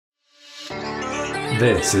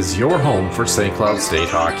This is your home for St. Cloud State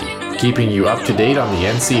hockey, keeping you up to date on the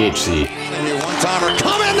NCHC. One-timer,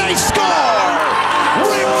 come in, they score!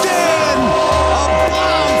 Ripped in! A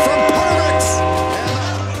bomb from Parvix!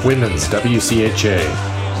 Women's WCHA.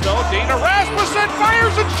 So Dana Rasmussen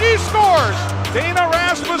fires and she scores! Dana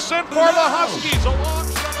Rasmussen for the Huskies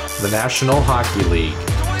alongside The National Hockey League.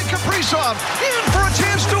 Dwayne Kaprizov in for a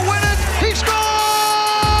chance to win it! He scores!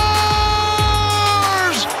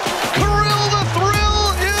 Kirill, the thrill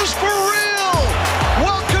is for real!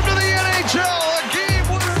 Welcome to the NHL, a game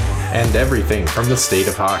winner! And everything from the state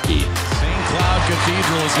of hockey. St. Cloud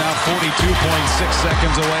Cathedral is now 42.6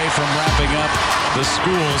 seconds away from wrapping up the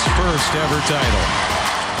school's first ever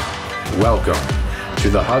title. Welcome to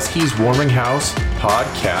the Huskies Warming House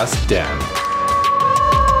Podcast Den.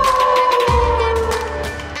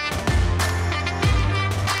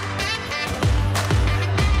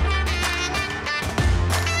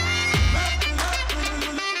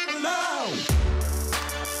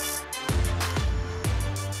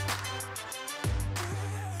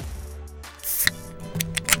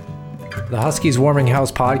 The Huskies Warming House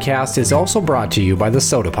podcast is also brought to you by the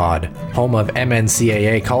Soda Pod, home of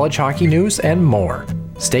MNCAA college hockey news and more.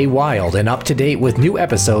 Stay wild and up to date with new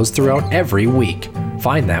episodes throughout every week.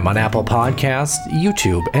 Find them on Apple Podcasts,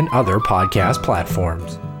 YouTube, and other podcast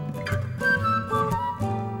platforms.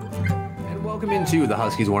 And welcome into the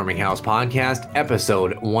Huskies Warming House podcast,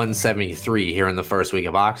 episode 173 here in the first week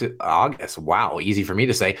of August. Wow, easy for me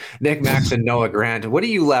to say. Nick Max and Noah Grant, what are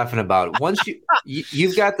you laughing about? Once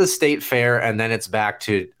you've got the state fair, and then it's back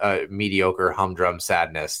to mediocre humdrum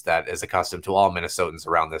sadness that is accustomed to all Minnesotans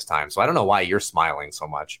around this time. So I don't know why you're smiling so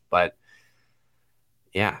much, but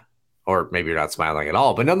yeah, or maybe you're not smiling at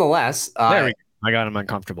all. But nonetheless, there we go. I got him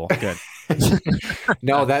uncomfortable. Good.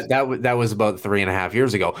 No, that was about 3.5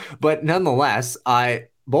 years ago. But nonetheless,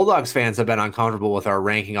 Bulldogs fans have been uncomfortable with our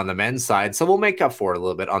ranking on the men's side, so we'll make up for it a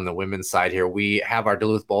little bit on the women's side here. We have our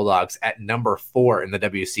Duluth Bulldogs at number 4 in the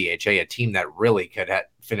WCHA, a team that really could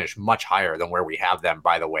finish much higher than where we have them,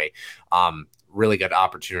 by the way. Really good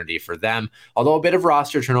opportunity for them, although a bit of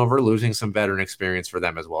roster turnover, losing some veteran experience for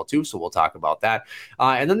them as well too, so we'll talk about that.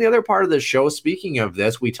 And then the other part of the show, speaking of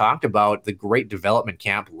this, we talked about the great development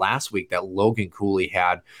camp last week that Logan Cooley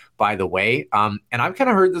had, by the way. And I've kind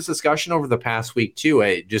of heard this discussion over the past week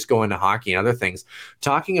too, just going to hockey and other things,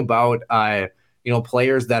 talking about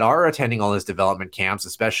players that are attending all these development camps,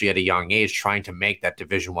 especially at a young age, trying to make that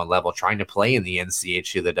Division I level, trying to play in the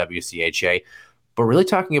NCHC, the WCHA, but really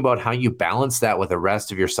talking about how you balance that with the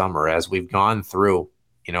rest of your summer. As we've gone through,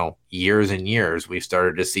 years and years, we've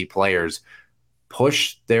started to see players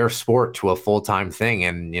push their sport to a full-time thing.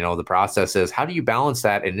 And, the process is, how do you balance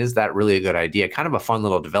that? And is that really a good idea? Kind of a fun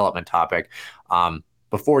little development topic.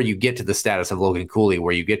 Before you get to the status of Logan Cooley,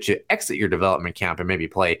 where you get to exit your development camp and maybe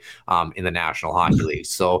play in the National Hockey League.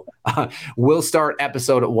 So we'll start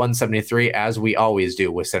episode 173, as we always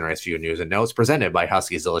do, with Center Ice View News and Notes, presented by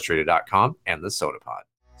HuskiesIllustrated.com and the Soda Pod.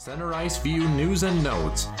 Center Ice View News and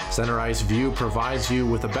Notes. Center Ice View provides you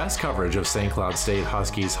with the best coverage of St. Cloud State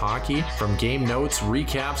Huskies hockey, from game notes,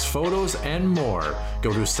 recaps, photos, and more.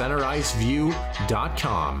 Go to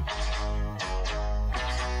CenterIceView.com.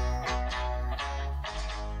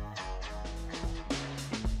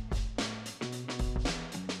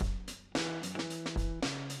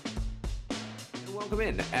 Welcome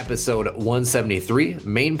in episode 173,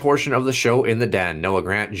 main portion of the show in the den. Noah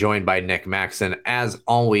Grant joined by Nick Maxon, as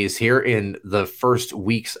always, here in the first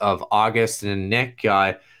weeks of August. And Nick,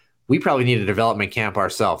 we probably need a development camp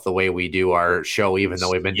ourselves, the way we do our show, even though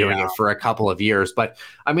we've been doing it for a couple of years. But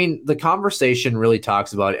I mean, the conversation really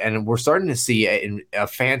talks about it, and we're starting to see a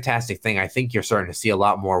fantastic thing. I think you're starting to see a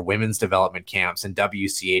lot more women's development camps and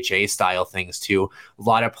WCHA style things too. A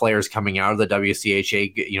lot of players coming out of the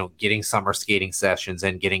WCHA, getting summer skating sessions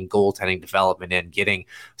and getting goaltending development and getting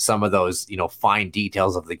some of those, fine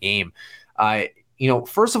details of the game.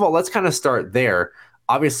 First of all, let's kind of start there.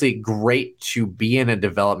 Obviously, great to be in a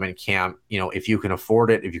development camp, if you can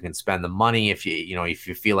afford it, if you can spend the money, if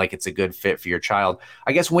you feel like it's a good fit for your child.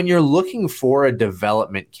 I guess when you're looking for a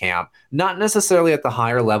development camp, not necessarily at the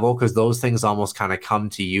higher level, because those things almost kind of come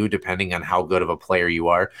to you depending on how good of a player you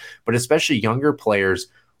are, but especially younger players,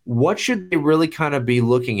 what should they really kind of be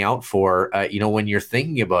looking out for, when you're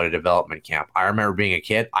thinking about a development camp? I remember being a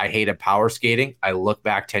kid, I hated power skating. I look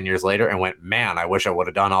back 10 years later and went, man, I wish I would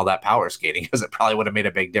have done all that power skating, because it probably would have made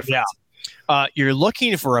a big difference. Yeah. You're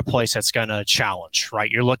looking for a place that's going to challenge, right?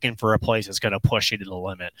 You're looking for a place that's going to push you to the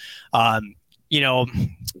limit.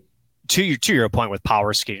 To your point with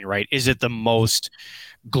power skating, right? Is it the most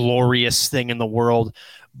glorious thing in the world?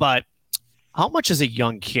 But how much as a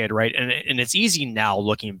young kid, right? And it's easy now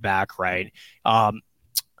looking back, right?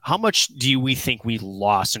 How much do we think we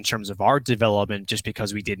lost in terms of our development just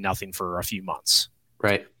because we did nothing for a few months?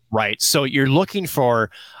 Right. Right. So you're looking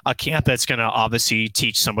for a camp that's going to obviously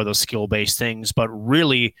teach some of those skill-based things, but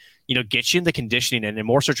really, get you in the conditioning and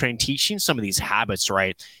more so train teaching some of these habits,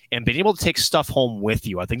 right? And being able to take stuff home with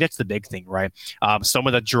you. I think that's the big thing, right? Some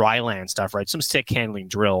of the dry land stuff, right? Some stick handling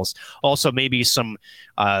drills. Also, maybe some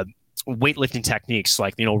weightlifting techniques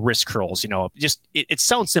like, wrist curls, just it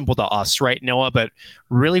sounds simple to us, right, Noah? But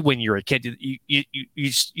really, when you're a kid,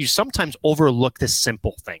 you sometimes overlook the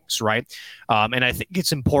simple things, right? And I think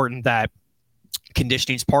it's important that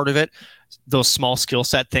conditioning is part of it. Those small skill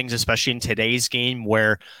set things, especially in today's game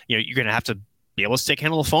where, you're going to have to be able to stick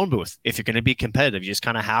handle a phone booth. If you're going to be competitive, you just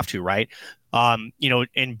kind of have to, right?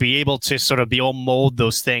 And be able to sort of be able to mold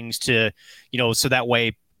those things to, so that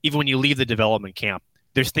way, even when you leave the development camp,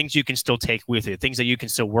 there's things you can still take with you, things that you can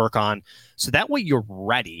still work on. So that way you're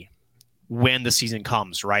ready when the season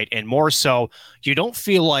comes, right? And more so, you don't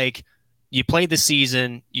feel like you played the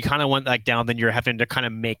season, you kind of went like down, then you're having to kind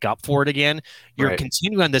of make up for it again. You're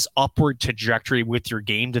continuing on this upward trajectory with your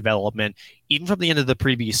game development, even from the end of the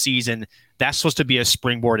previous season. That's supposed to be a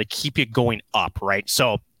springboard to keep you going up, right?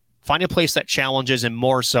 So find a place that challenges and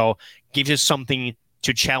more so gives you something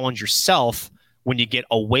to challenge yourself when you get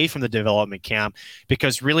away from the development camp,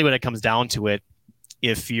 because really when it comes down to it,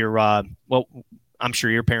 if you're, I'm sure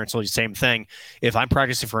your parents will do the same thing. If I'm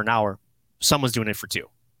practicing for an hour, someone's doing it for 2.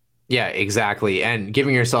 Yeah, exactly. And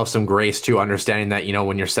giving yourself some grace too, understanding that,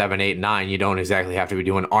 when you're 7, 8, 9, you don't exactly have to be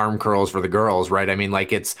doing arm curls for the girls, right? I mean,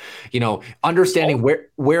 like it's, understanding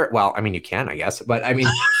well, I mean, you can, I guess, but I mean,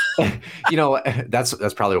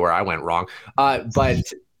 that's probably where I went wrong. But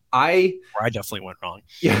I definitely went wrong.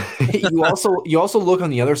 Yeah. you also look on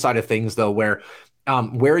the other side of things though, where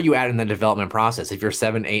are you at in the development process? If you're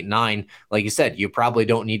 7, 8, 9, like you said, you probably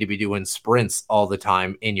don't need to be doing sprints all the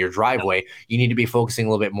time in your driveway. You need to be focusing a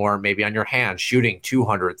little bit more maybe on your hands, shooting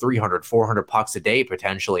 200, 300, 400 pucks a day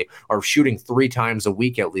potentially, or shooting 3 times a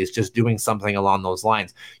week at least, just doing something along those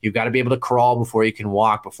lines. You've got to be able to crawl before you can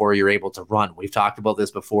walk, before you're able to run. We've talked about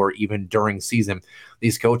this before, even during season.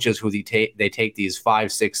 These coaches who they take these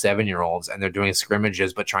 5, 6, 7-year-olds and they're doing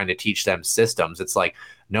scrimmages, but trying to teach them systems. It's like,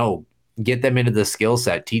 no, get them into the skill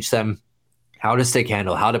set, teach them how to stick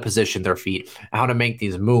handle, how to position their feet, how to make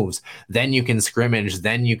these moves. Then you can scrimmage.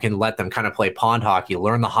 Then you can let them kind of play pond hockey,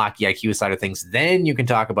 learn the hockey IQ side of things. Then you can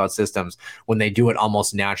talk about systems when they do it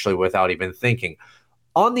almost naturally without even thinking.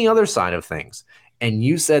 On the other side of things, and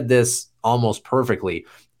you said this almost perfectly,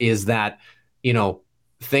 is that,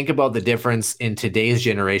 think about the difference in today's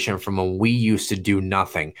generation from when we used to do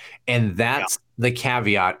nothing. And that's the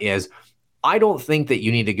caveat is, I don't think that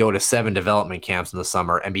you need to go to 7 development camps in the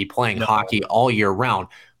summer and be playing hockey all year round,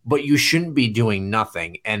 but you shouldn't be doing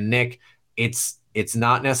nothing. And Nick, it's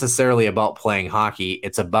not necessarily about playing hockey.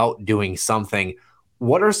 It's about doing something.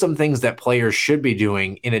 What are some things that players should be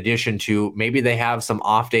doing in addition to maybe they have some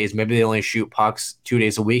off days, maybe they only shoot pucks 2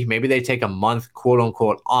 days a week, maybe they take a month, quote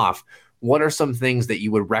unquote, off. What are some things that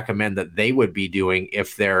you would recommend that they would be doing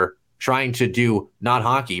if they're trying to do not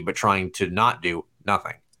hockey, but trying to not do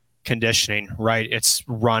nothing? Conditioning, right? It's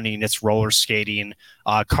running, it's roller skating,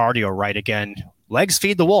 cardio, right? Again, legs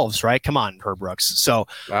feed the wolves, right? Come on, Herb Brooks. So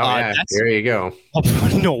there you go.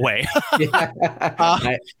 No way.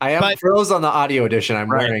 I have froze on the audio edition. I'm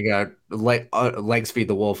wearing a legs feed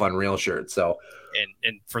the wolf Unreal shirt. So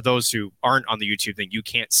and for those who aren't on the YouTube thing, you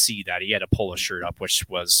can't see that he had to pull a shirt up, which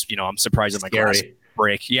was, I'm surprised in my glass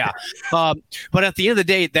break. Yeah. But at the end of the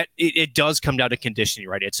day, that it does come down to conditioning,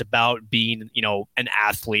 right? It's about being, an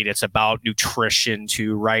athlete. It's about nutrition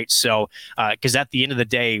too, right? So, because at the end of the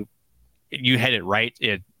day, you hit it right.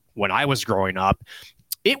 When I was growing up,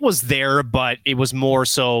 it was there, but it was more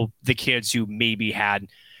so the kids who maybe had,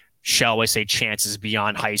 shall I say, chances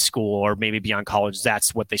beyond high school or maybe beyond college.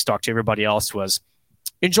 That's what they stuck to. Everybody else was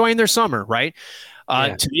enjoying their summer, right?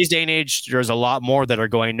 Today's day and age, there's a lot more that are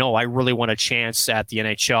going, no, I really want a chance at the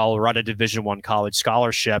NHL or at a Division I college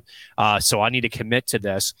scholarship, so I need to commit to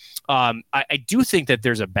this. I do think that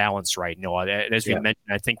there's a balance, right, Noah? As we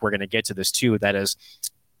mentioned, I think we're going to get to this too. That is,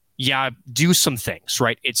 do some things,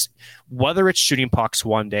 right? It's whether it's shooting pucks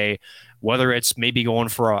one day, whether it's maybe going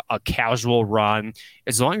for a casual run,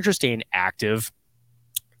 as long as you're staying active,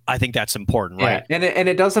 I think that's important, Yeah, right? and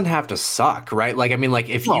it doesn't have to suck, right? Like, I mean, like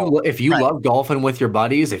No, if you right. love golfing with your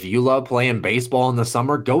buddies, if you love playing baseball in the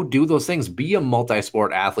summer, go do those things. Be a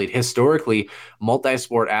multi-sport athlete. Historically,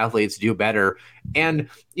 multi-sport athletes do better, and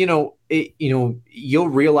you'll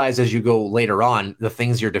realize as you go later on the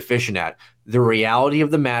things you're deficient at. The reality of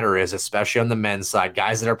the matter is, especially on the men's side,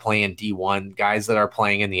 guys that are playing D1, guys that are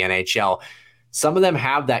playing in the NHL, some of them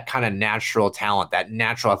have that kind of natural talent, that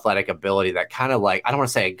natural athletic ability, that kind of like, I don't want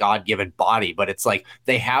to say a God-given body, but it's like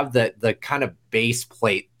they have the kind of base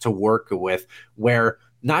plate to work with, where,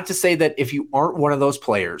 not to say that if you aren't one of those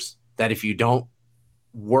players, that if you don't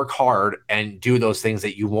work hard and do those things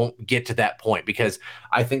that you won't get to that point, because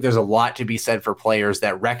I think there's a lot to be said for players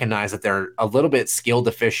that recognize that they're a little bit skill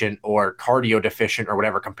deficient or cardio deficient or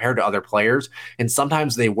whatever compared to other players, and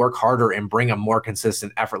sometimes they work harder and bring a more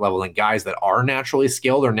consistent effort level than guys that are naturally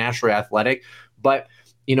skilled or naturally athletic. But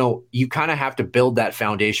you kind of have to build that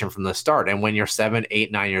foundation from the start. And when you're 7,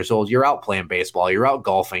 8, 9 years old, you're out playing baseball, you're out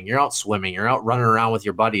golfing, you're out swimming, you're out running around with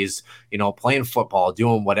your buddies, playing football,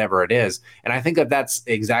 doing whatever it is. And I think that that's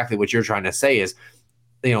exactly what you're trying to say is,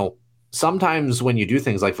 sometimes when you do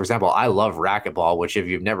things like, for example, I love racquetball, which if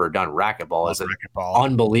you've never done racquetball, Love is an racquetball.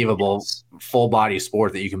 unbelievable Yes. full body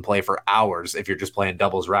sport that you can play for hours if you're just playing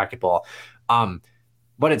doubles racquetball.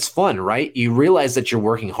 But it's fun, right? You realize that you're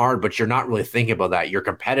working hard, but you're not really thinking about that. You're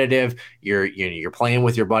competitive. You're playing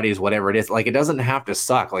with your buddies, whatever it is. Like, it doesn't have to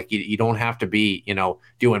suck. Like, you don't have to be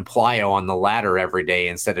doing plyo on the ladder every day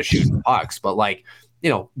instead of shooting pucks. But like,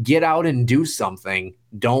 get out and do something.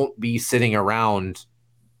 Don't be sitting around.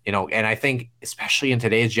 And I think especially in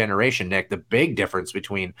today's generation, Nick, the big difference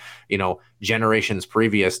between generations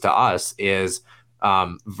previous to us is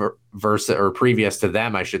versus, or previous to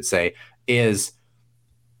them, I should say, is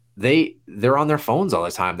they're on their phones all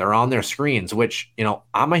the time. They're on their screens, which,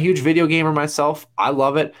 I'm a huge video gamer myself. I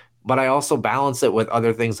love it, but I also balance it with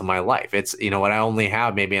other things in my life. It's, when I only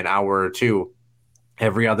have maybe an hour or two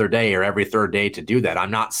every other day or every third day to do that.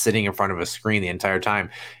 I'm not sitting in front of a screen the entire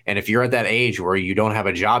time. And if you're at that age where you don't have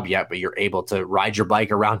a job yet, but you're able to ride your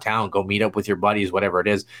bike around town, go meet up with your buddies, whatever it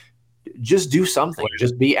is, just do something,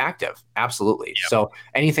 just be active. Absolutely. Yep. So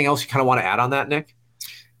anything else you kind of want to add on that, Nick?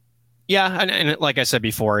 Yeah, and like I said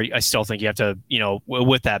before, I still think you have to,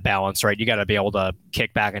 with that balance, right? You got to be able to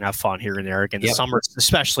kick back and have fun here and there. Again, the summers,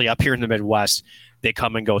 especially up here in the Midwest, they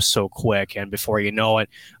come and go so quick. And before you know it,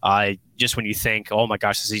 just when you think, oh my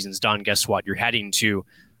gosh, the season's done, guess what? You're heading to,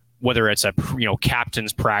 whether it's a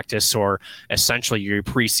captain's practice or essentially your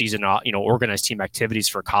preseason organized team activities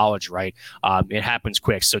for college, right? It happens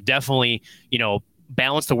quick. So definitely,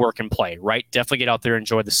 balance the work and play, right? Definitely get out there,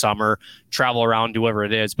 enjoy the summer, travel around, do whatever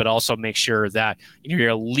it is, but also make sure that you're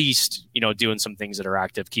at least, doing some things that are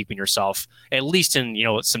active, keeping yourself at least in,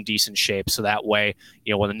 some decent shape. So that way,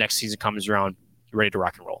 when the next season comes around, you're ready to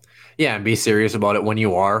rock and roll. Yeah, and be serious about it when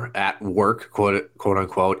you are at work, quote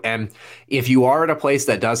unquote. And if you are at a place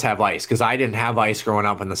that does have ice, because I didn't have ice growing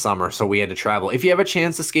up in the summer, so we had to travel. If you have a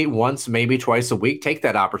chance to skate once, maybe twice a week, take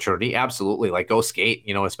that opportunity. Absolutely. Like, go skate,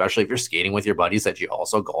 especially if you're skating with your buddies that you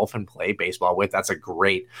also golf and play baseball with. That's a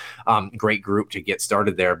great group to get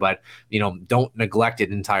started there. But, don't neglect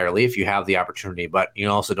it entirely if you have the opportunity. But you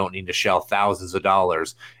also don't need to shell thousands of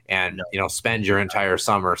dollars and spend your entire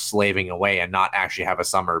summer slaving away and not actually have a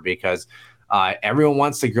summer, because everyone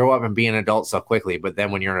wants to grow up and be an adult so quickly, but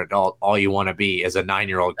then when you're an adult, all you want to be is a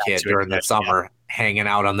 9-year-old kid during the summer hanging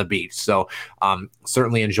out on the beach. So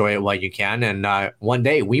certainly enjoy it while you can. And one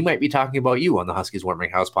day we might be talking about you on the Huskies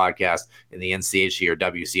Warming House podcast in the NCHC or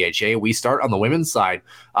WCHA. We start on the women's side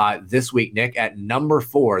this week, Nick, at number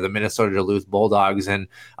 4, the Minnesota-Duluth Bulldogs. And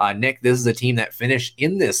Nick, this is a team that finished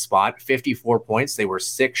in this spot, 54 points. They were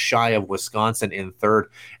 6 shy of Wisconsin in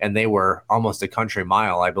third, and they were almost a country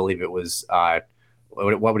mile. I believe it was,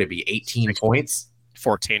 what would it be, 18 points?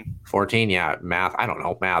 14, yeah, math. I don't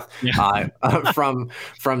know math. Yeah.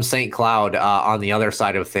 From St. Cloud on the other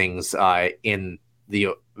side of things in the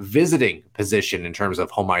visiting position in terms of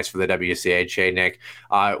home ice for the WCHA. Nick,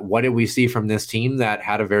 what did we see from this team that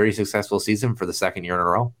had a very successful season for the second year in a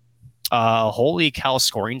row? Holy cow,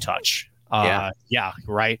 scoring touch. Yeah,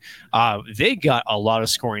 right. They got a lot of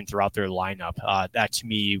scoring throughout their lineup. That to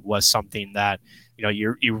me was something that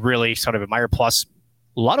you really sort of admire. Plus,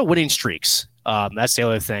 a lot of winning streaks. That's the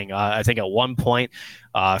other thing. I think at one point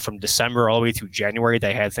from December all the way through January,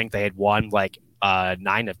 they had won like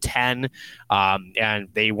 9 of 10, and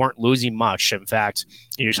they weren't losing much. In fact,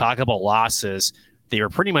 you talk about losses, they were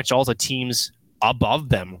pretty much all the teams above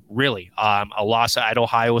them, really. A loss at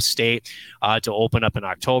Ohio State to open up in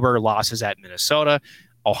October, losses at Minnesota,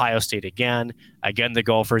 Ohio State again the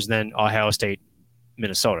Gophers, then Ohio State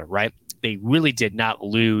Minnesota, right? They really did not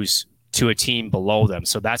lose to a team below them.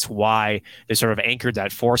 So that's why they sort of anchored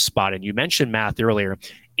that 4th spot. And you mentioned Math earlier,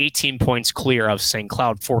 18 points clear of St.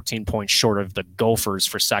 Cloud, 14 points short of the Gophers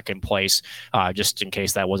for 2nd place, just in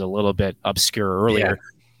case that was a little bit obscure earlier.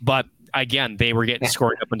 Yeah. But again, they were getting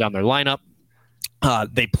scored up and down their lineup.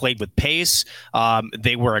 They played with pace.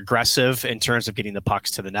 They were aggressive in terms of getting the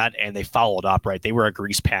pucks to the net, and they followed up, right? They were a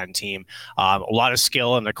grease pan team. A lot of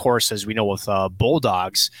skill, and of course, as we know with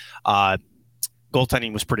Bulldogs,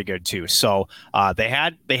 goaltending was pretty good too. So they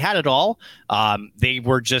had it all. They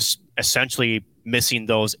were just essentially missing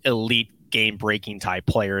those elite game-breaking type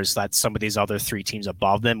players that some of these other 3 teams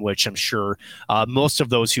above them, which I'm sure most of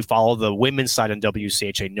those who follow the women's side in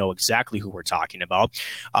WCHA know exactly who we're talking about.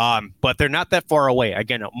 But they're not that far away.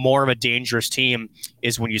 Again, more of a dangerous team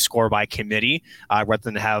is when you score by committee rather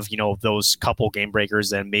than have, those couple game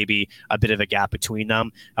breakers and maybe a bit of a gap between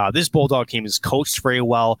them. This Bulldog team is coached very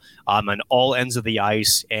well on all ends of the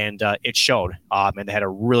ice, and it showed. And they had a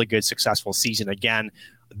really good, successful season. Again,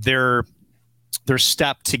 their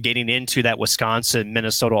step to getting into that Wisconsin,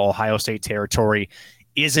 Minnesota, Ohio State territory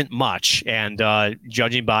isn't much. And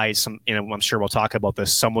judging by some, I'm sure we'll talk about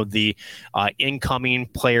this, some of the incoming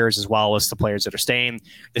players as well as the players that are staying,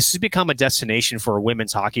 this has become a destination for a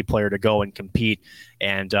women's hockey player to go and compete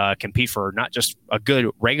for not just a good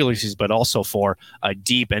regular season, but also for a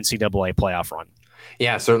deep NCAA playoff run.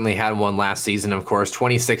 Yeah, certainly had one last season, of course.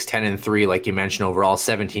 26-10-3, like you mentioned, overall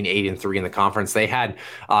 17-8-3 in the conference. They had,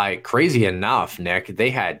 crazy enough, Nick,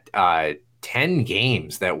 they had 10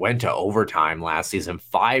 games that went to overtime last season,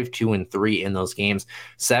 5-2-3 in those games,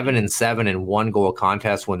 7-7 in 1-goal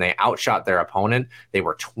contest. When they outshot their opponent, they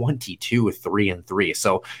were 22-3-3.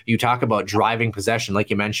 So you talk about driving possession,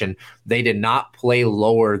 like you mentioned, they did not play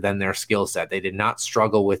lower than their skill set. They did not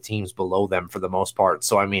struggle with teams below them for the most part.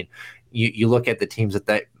 So, I mean, you look at the teams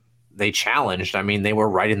that they challenged. I mean, they were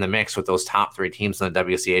right in the mix with those top 3 teams in the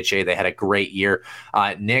WCHA. They had a great year.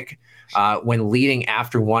 Nick, when leading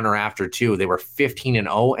after 1 or after 2, they were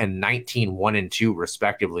 15-0 and 19-1-2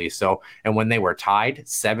 respectively. So, and when they were tied,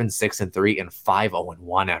 7-6-3 and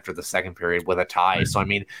 5-0-1 after the second period with a tie. So, I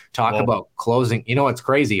mean, talk about closing. It's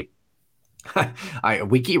crazy.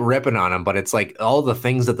 We keep ripping on them, but it's like all the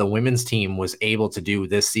things that the women's team was able to do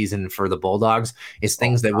this season for the Bulldogs is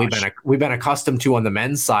things that we've been accustomed to on the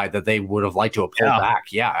men's side that they would have liked to have pulled back.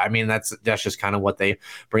 Yeah, I mean that's just kind of what they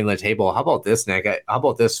bring to the table. How about this, Nick? How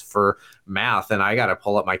about this for math? And I got to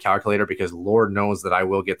pull up my calculator because Lord knows that I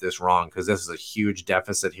will get this wrong because this is a huge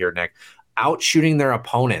deficit here, Nick. Outshooting their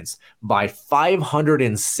opponents by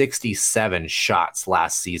 567 shots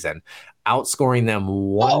last season, outscoring them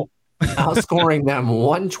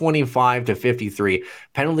 125-53,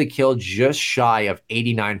 penalty kill just shy of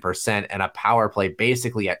 89%, and a power play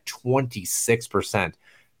basically at 26%.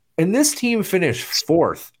 And this team finished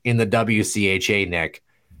 4th in the WCHA, Nick.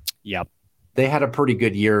 Yep. They had a pretty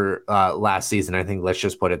good year last season, I think. Let's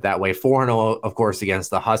just put it that way. 4-0, of course, against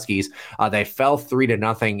the Huskies. They fell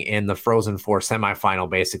 3-0 in the Frozen Four semifinal,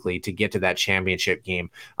 basically, to get to that championship game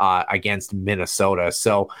against Minnesota.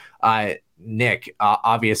 So, Nick,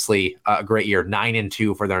 obviously a great year,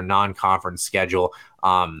 9-2 for their non-conference schedule.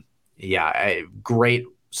 Great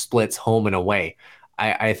splits home and away.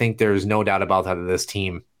 I think there's no doubt about that this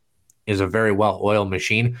team is a very well-oiled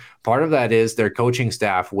machine. Part of that is their coaching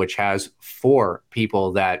staff, which has 4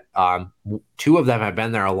 people that 2 of them have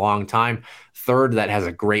been there a long time, 3rd that has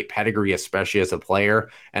a great pedigree, especially as a player,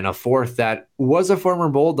 and a 4th that was a former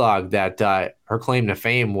Bulldog that her claim to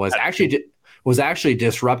fame was actually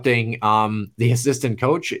disrupting the assistant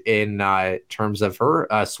coach in terms of her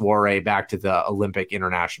soiree back to the Olympic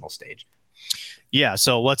international stage. Yeah,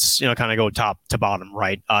 so let's kind of go top to bottom,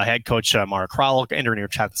 right? Head coach Mara Crowell entering her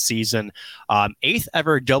 10th season, 8th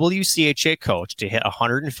ever WCHA coach to hit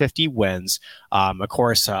 150 wins. Of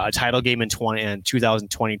course, a title game in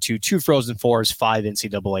 2022, 2 Frozen Fours, 5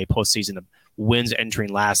 NCAA postseason wins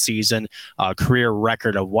entering last season, career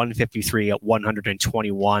record of 153 at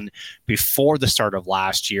 121 before the start of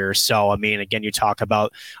last year. So, I mean, again, you talk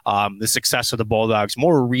about the success of the Bulldogs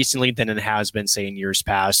more recently than it has been, say, in years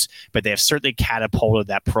past, but they have certainly catapulted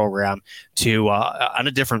that program to on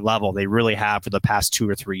a different level. They really have for the past 2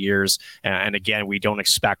 or 3 years. And again, we don't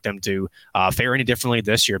expect them to fare any differently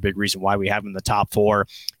this year. Big reason why we have them in the top 4.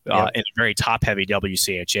 in a very top-heavy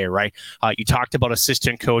WCHA, right? You talked about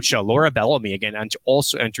assistant coach Laura Bellamy, again, and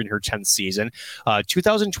also entering her 10th season.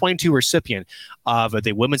 2022 recipient of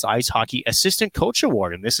the Women's Ice Hockey Assistant Coach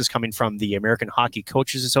Award, and this is coming from the American Hockey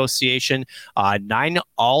Coaches Association. 9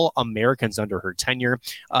 All-Americans under her tenure.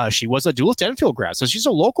 She was a Duluth Denfield grad, so she's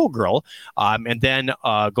a local girl, and then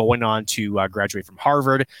going on to graduate from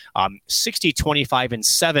Harvard. 60, 25, and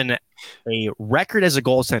 7, a record as a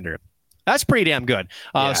goaltender. That's pretty damn good.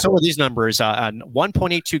 Some of these numbers,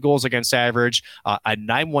 1.82 goals against average, a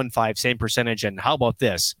 915 save percentage, and how about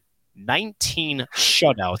this? 19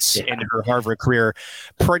 shutouts in her Harvard career.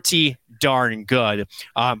 Pretty darn good.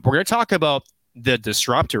 We're going to talk about the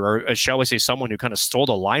disruptor, or shall we say someone who kind of stole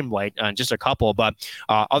the limelight, just a couple, but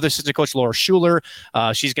other assistant coach Laura Schuler,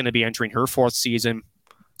 she's going to be entering her 4th season.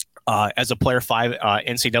 As a player, 5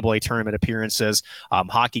 NCAA tournament appearances,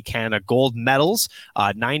 Hockey Canada gold medals,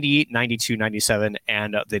 98, 92, 97,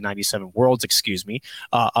 and the 97 Worlds,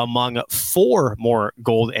 among 4 more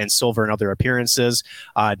gold and silver and other appearances.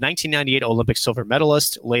 1998 Olympic silver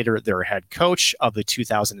medalist, later their head coach of the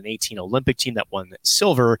 2018 Olympic team that won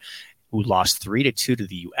silver, who lost 3-2 to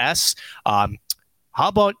the U.S. How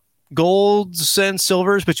about golds and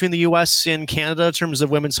silvers between the U.S. and Canada in terms of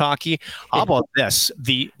women's hockey? How about this?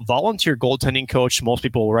 The volunteer goaltending coach, most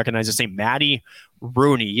people will recognize his name, Maddie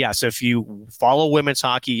Rooney. Yes, if you follow women's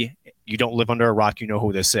hockey, you don't live under a rock, you know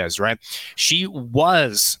who this is, right? She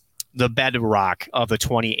was the bedrock of the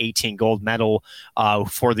 2018 gold medal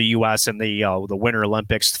for the U.S. in the Winter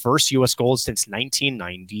Olympics. First U.S. gold since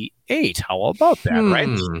 1998. How about that, right?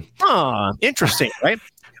 Interesting, right?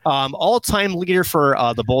 All-time leader for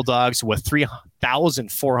the Bulldogs with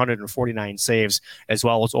 3,449 saves, as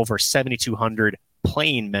well as over 7,200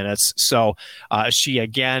 playing minutes. So she,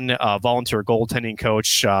 again, volunteer goaltending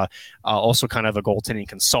coach, also kind of a goaltending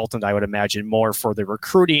consultant, I would imagine, more for the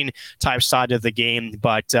recruiting type side of the game.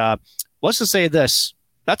 But let's just say this.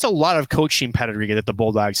 That's a lot of coaching pedigree that the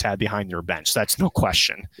Bulldogs had behind their bench. That's no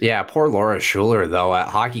question. Yeah, poor Laura Schuler, though, at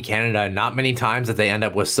Hockey Canada, not many times that they end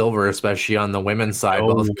up with silver, especially on the women's side,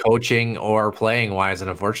 both coaching or playing-wise.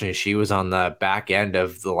 And unfortunately, she was on the back end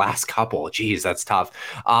of the last couple. Geez, that's tough.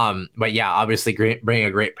 But yeah, obviously bringing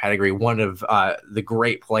a great pedigree. One of the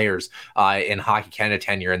great players in Hockey Canada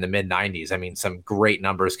tenure in the mid-90s. I mean, some great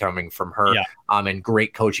numbers coming from her, and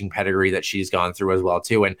great coaching pedigree that she's gone through as well,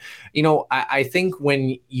 too. And, you know, I think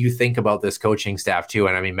when you think about this coaching staff too,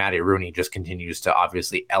 and I mean, Maddie Rooney just continues to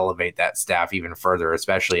obviously elevate that staff even further,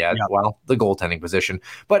 especially at, the goaltending position.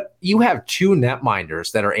 But you have 2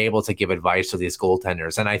 netminders that are able to give advice to these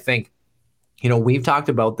goaltenders. And I think, you know, we've talked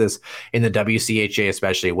about this in the WCHA,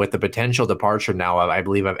 especially with the potential departure now of, I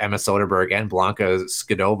believe, of Emma Soderberg and Blanca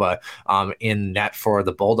Skidova in net for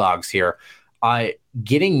the Bulldogs here.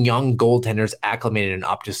 Getting young goaltenders acclimated and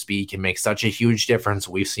up to speed can make such a huge difference.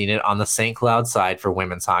 We've seen it on the St. Cloud side for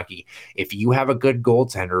women's hockey. If you have a good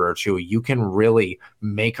goaltender or 2, you can really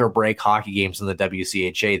make or break hockey games in the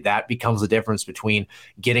WCHA. That becomes the difference between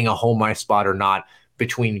getting a home ice spot or not,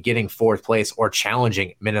 between getting 4th place or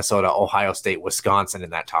challenging Minnesota, Ohio State, Wisconsin in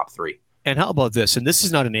that top 3. And how about this? And this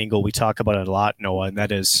is not an angle we talk about it a lot, Noah, and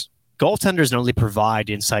that is goaltenders not only provide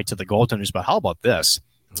insight to the goaltenders, but how about this?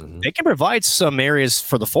 They can provide some areas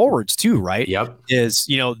for the forwards too, right? Yep.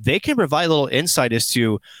 They can provide a little insight as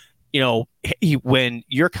to, hey, when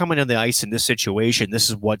you're coming on the ice in this situation, this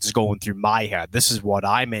is what's going through my head. This is what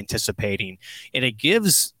I'm anticipating. And it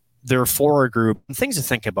gives their forward group things to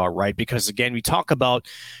think about, right? Because again, we talk about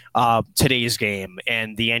today's game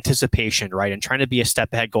and the anticipation, right? And trying to be a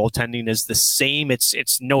step ahead. Goaltending is the same.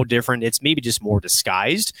 It's no different. It's maybe just more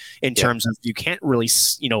disguised in terms of you can't really,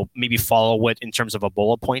 maybe follow it in terms of a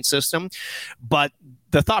bullet point system, but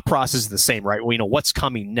the thought process is the same, right? Well, what's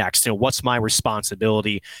coming next? What's my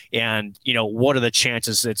responsibility? And, what are the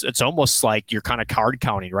chances? It's almost like you're kind of card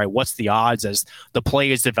counting, right? What's the odds as the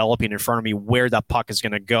play is developing in front of me, where that puck is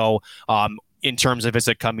going to go? In terms of, is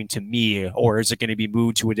it coming to me or is it going to be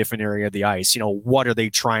moved to a different area of the ice? What are they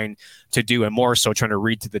trying to do? And more so trying to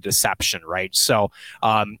read through the deception, right? So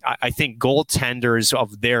I think goaltenders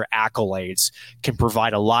of their accolades can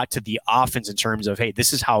provide a lot to the offense in terms of, hey,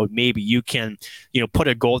 this is how maybe you can, put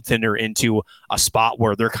a goaltender into a spot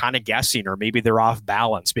where they're kind of guessing or maybe they're off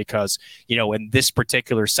balance because, in this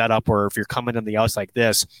particular setup where if you're coming on the ice like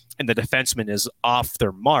this and the defenseman is off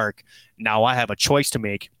their mark, now I have a choice to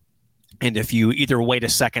make. And if you either wait a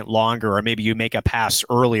second longer or maybe you make a pass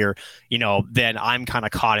earlier, then I'm kind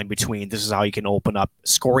of caught in between. This is how you can open up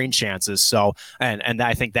scoring chances. So, and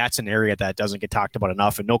I think that's an area that doesn't get talked about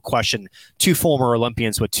enough. And no question, two former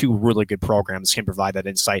Olympians with two really good programs can provide that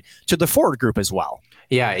insight to the forward group as well.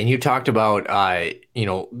 Yeah, and you talked about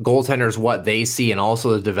goaltenders, what they see, and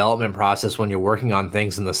also the development process when you're working on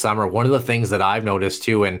things in the summer. One of the things that I've noticed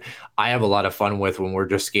too, and I have a lot of fun with when we're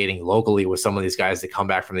just skating locally with some of these guys that come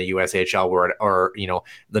back from the USHL or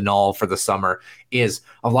the Null for the summer, is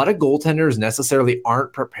a lot of goaltenders necessarily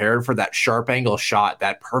aren't prepared for that sharp angle shot,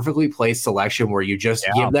 that perfectly placed selection where you just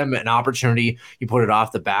give them an opportunity. You put it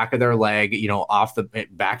off the back of their leg, off the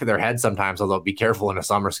back of their head sometimes, although be careful in a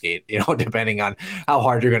summer skate, depending on how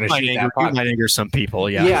hard you're going to shoot that puck. You might anger some people,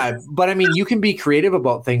 Yeah, but I mean, you can be creative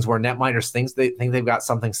about things where netminders think they've got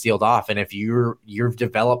something sealed off, and if you've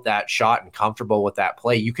developed that shot and comfortable with that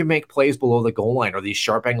play, you can make plays below the goal line or these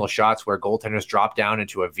sharp angle shots where goaltenders drop down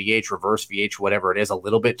into a VH, reverse VH, whatever it is, a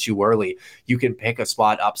little bit too early. You can pick a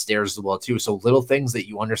spot upstairs as well too. So little things that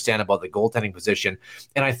you understand about the goaltending position,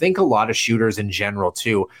 and I think a lot of shooters in general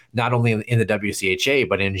too, not only in the WCHA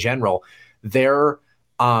but in general,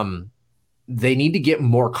 they need to get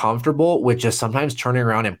more comfortable with just sometimes turning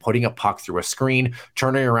around and putting a puck through a screen,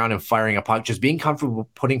 turning around and firing a puck, just being comfortable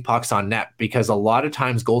putting pucks on net. Because a lot of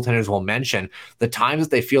times goaltenders will mention the times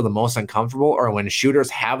that they feel the most uncomfortable are when shooters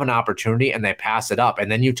have an opportunity and they pass it up.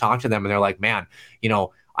 And then you talk to them and they're like, man,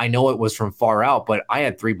 I know it was from far out, but I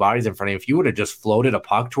had three bodies in front of me. If you would have just floated a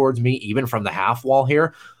puck towards me, even from the half wall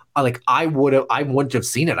here, I wouldn't have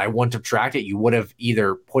seen it. I wouldn't have tracked it. You would have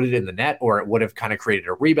either put it in the net or it would have kind of created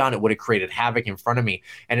a rebound. It would have created havoc in front of me.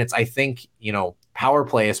 And I think, power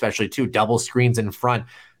play, especially too, double screens in front,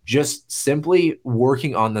 just simply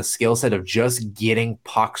working on the skill set of just getting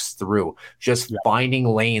pucks through, just finding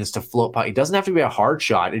lanes to float puck. It doesn't have to be a hard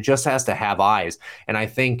shot. It just has to have eyes. And I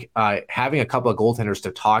think having a couple of goaltenders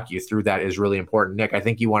to talk you through that is really important. Nick, I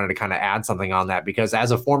think you wanted to kind of add something on that, because as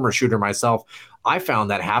a former shooter myself, I found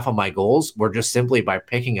that half of my goals were just simply by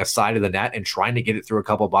picking a side of the net and trying to get it through a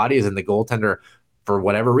couple bodies, and the goaltender, for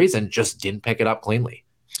whatever reason, just didn't pick it up cleanly.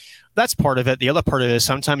 That's part of it. The other part of it is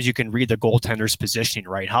sometimes you can read the goaltender's positioning,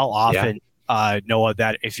 right? How often, Noah,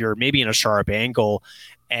 that if you're maybe in a sharp angle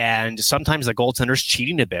and sometimes the goaltender's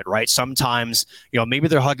cheating a bit, right? Sometimes, maybe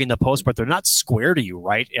they're hugging the post, but they're not square to you,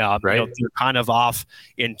 right? They're kind of off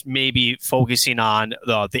in maybe focusing on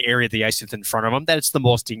the area of the ice that's in front of them. That it's the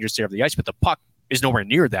most dangerous area of the ice, but the puck is nowhere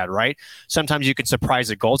near that, right? Sometimes you can surprise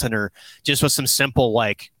a goaltender just with some simple,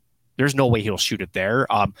 there's no way he'll shoot it there.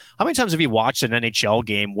 How many times have you watched an NHL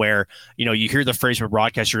game where, you hear the phrase from a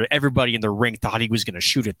broadcaster, everybody in the rink thought he was going to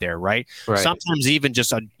shoot it there, right? Sometimes even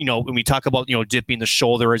just, when we talk about, dipping the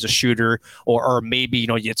shoulder as a shooter, or maybe,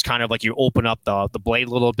 it's kind of like you open up the blade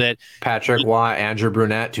a little bit. Patrick Waugh, Andrew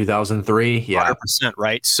Brunette, 2003. Yeah. 100%,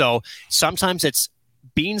 right? So sometimes it's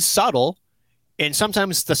being subtle, and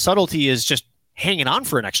sometimes the subtlety is just hanging on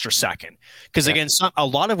for an extra second. Because again, a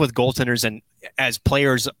lot of with goaltenders and as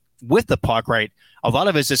players with the puck, right, a lot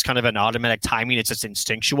of it's just kind of an automatic timing. It's just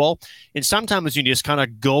instinctual. And sometimes you just kind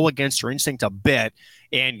of go against your instinct a bit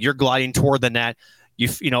and you're gliding toward the net.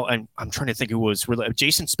 And I'm trying to think who was really,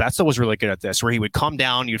 Jason Spezza was really good at this, where he would come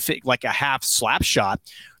down, you'd fit like a half slap shot.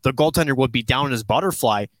 The goaltender would be down in his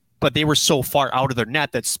butterfly, but they were so far out of their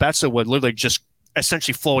net that Spezza would literally just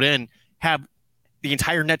essentially float in, have the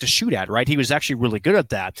entire net to shoot at, right? He was actually really good at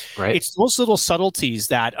that. Right. It's those little subtleties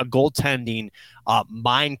that a goaltending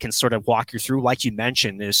mind can sort of walk you through, like you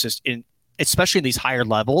mentioned. It's just especially in these higher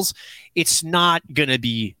levels, it's not going to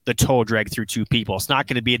be the toe drag through two people. It's not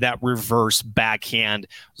going to be that reverse backhand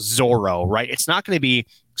Zorro, right? It's not going to be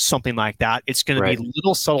something like that. It's going to be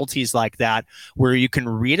little subtleties like that where you can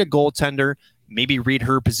read a goaltender, maybe read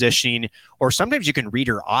her positioning, or sometimes you can read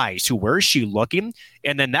her eyes. Where is she looking?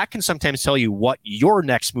 And then that can sometimes tell you what your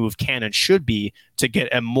next move can and should be to get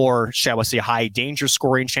a more, shall we say, high danger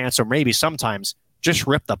scoring chance, or maybe sometimes just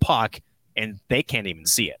rip the puck and they can't even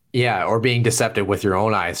see it. Yeah, or being deceptive with your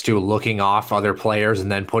own eyes too, looking off other players and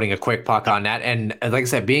then putting a quick puck on net. And like I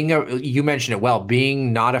said, you mentioned it well,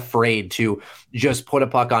 being not afraid to just put a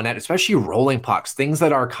puck on net, especially rolling pucks, things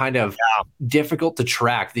that are kind of difficult to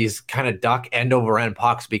track, these kind of duck end over end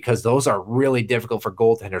pucks, because those are really difficult for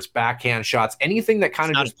goaltenders, backhand shots, anything that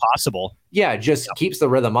kind of just possible. Yeah, just keeps the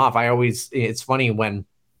rhythm off. It's funny when,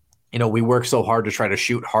 we work so hard to try to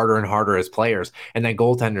shoot harder and harder as players, and then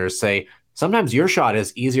goaltenders say, sometimes your shot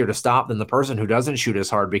is easier to stop than the person who doesn't shoot as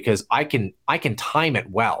hard, because I can time it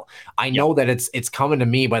well. I know that it's coming to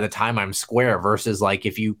me by the time I'm square, versus like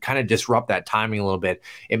if you kind of disrupt that timing a little bit,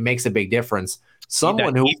 it makes a big difference.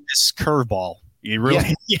 Someone who this curveball. You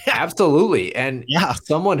really, yeah. Absolutely. And Yeah.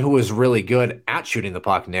 someone who was really good at shooting the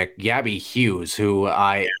puck, Nick, Gabby Hughes, who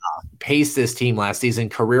I paced this team last season,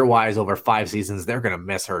 career-wise over 5 seasons. They're going to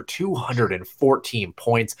miss her. 214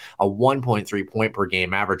 points, a 1.3 point per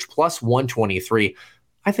game average, plus 123.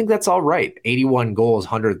 I think that's all right. 81 goals,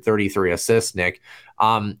 133 assists, Nick.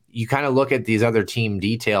 You kind of look at these other team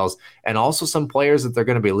details and also some players that they're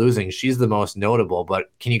going to be losing. She's the most notable,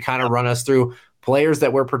 but can you kind of run us through players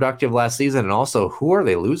that were productive last season and also who are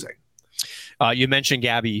they losing? You mentioned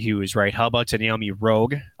Gabby Hughes, right? How about Naomi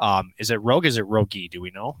Rogue? Is it Rogue? Is it Rogie? Do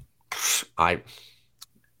we know?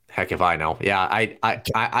 Heck if I know. Yeah,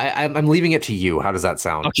 I'm leaving it to you. How does that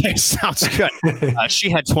sound? Okay, sounds good. She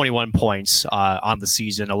had 21 points on the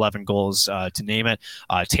season, 11 goals to name it.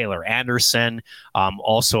 Taylor Anderson,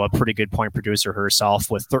 also a pretty good point producer herself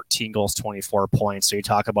with 13 goals, 24 points. So you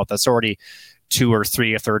talk about that's already 2 or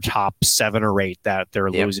 3 if they're top 7 or 8 that they're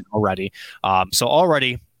losing already. So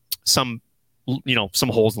already some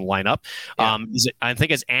holes in the lineup. I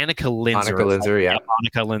think it's Annika Linzer.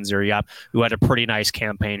 Annika Linzer, who had a pretty nice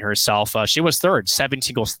campaign herself. She was third,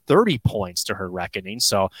 17 goals, 30 points to her reckoning.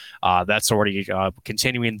 So that's already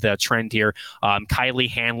continuing the trend here. Kylie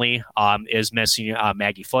Hanley is missing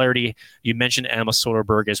Maggie Flaherty. You mentioned Emma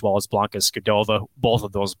Soderberg as well as Blanca Skidova, both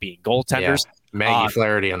of those being goaltenders. Yeah. Maggie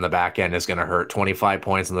Flaherty on the back end is going to hurt. 25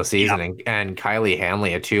 points in the season. And Kylie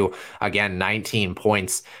Hanley, again, 19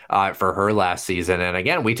 points for her last season. And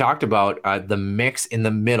again, we talked about the mix in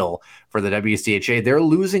the middle for the WCHA. They're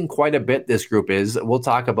losing quite a bit, this group is. We'll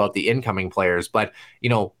talk about the incoming players, but,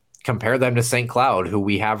 compare them to St. Cloud, who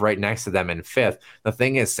we have right next to them in 5th. The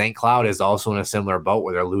thing is, St. Cloud is also in a similar boat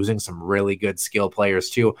where they're losing some really good skill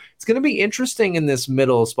players too. It's going to be interesting in this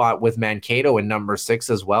middle spot with Mankato in number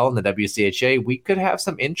 6 as well in the WCHA. We could have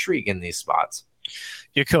some intrigue in these spots.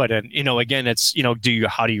 You could. And, again, it's,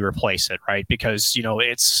 how do you replace it, right? Because,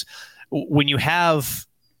 it's when you have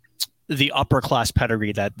the upper class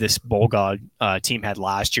pedigree that this Bulldog team had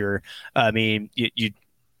last year, I mean,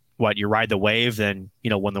 you ride the wave, then,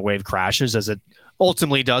 when the wave crashes, as it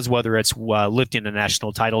ultimately does, whether it's lifting a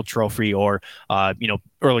national title trophy or,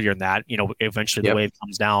 earlier than that, eventually the wave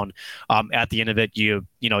comes down. At the end of it, you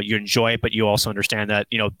enjoy it, but you also understand that,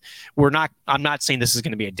 I'm not saying this is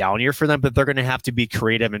going to be a down year for them, but they're going to have to be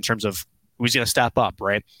creative in terms of who's going to step up,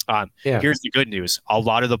 right? Here's the good news. A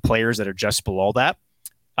lot of the players that are just below that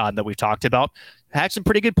we've talked about had some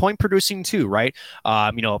pretty good point producing too, right?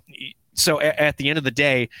 So at the end of the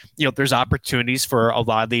day, there's opportunities for a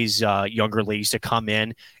lot of these younger ladies to come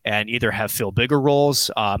in and either fill bigger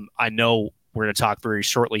roles. I know we're going to talk very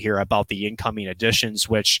shortly here about the incoming additions,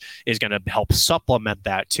 which is going to help supplement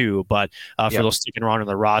that too. But for those sticking around on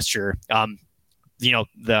the roster,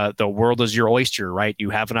 the world is your oyster, right? You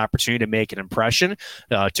have an opportunity to make an impression,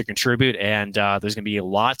 to contribute, and there's going to be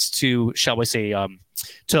lots to, shall we say,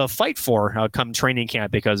 to fight for come training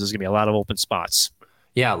camp, because there's going to be a lot of open spots.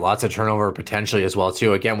 Yeah, lots of turnover potentially as well,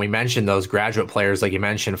 too. Again, we mentioned those graduate players, like you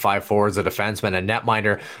mentioned, 5 forwards, a defenseman, a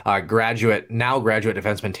netminder, graduate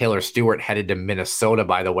defenseman Taylor Stewart headed to Minnesota,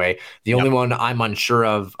 by the way. The only one I'm unsure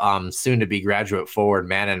of, soon to be graduate forward,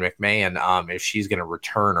 Manon McMahon, if she's going to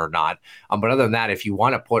return or not. But other than that, if you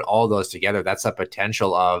want to put all those together, that's a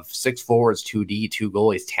potential of 6 forwards, 2D, 2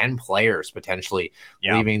 goalies, 10 players potentially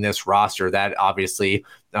leaving this roster. That obviously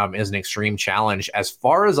is an extreme challenge. As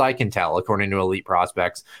far as I can tell, according to Elite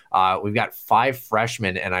Prospects, we've got 5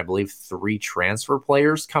 freshmen and I believe 3 transfer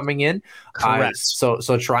players coming in. Correct. So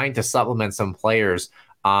trying to supplement some players.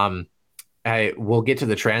 We'll get to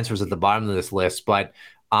the transfers at the bottom of this list, but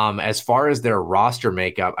as far as their roster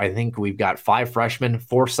makeup, I think we've got 5 freshmen,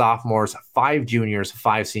 4 sophomores, 5 juniors,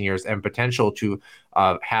 5 seniors, and potential to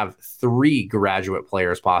have 3 graduate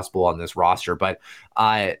players possible on this roster. But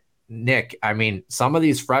Nick, I mean, some of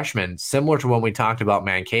these freshmen, similar to when we talked about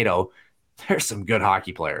Mankato, there's some good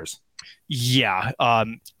hockey players. Yeah.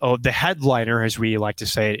 The headliner, as we like to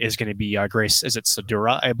say, is going to be Grace, is it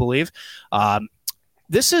Sadura, I believe.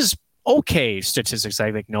 This is okay statistics,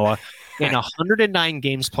 I think, Noah. In 109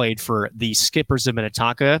 games played for the Skippers of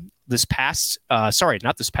Minnetonka this past,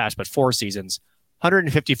 not this past, but 4 seasons,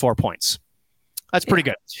 154 points. That's pretty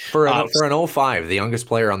good for an 05, the youngest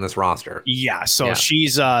player on this roster. Yeah,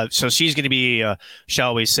 she's going to be,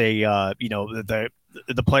 shall we say,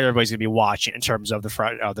 the player everybody's going to be watching in terms of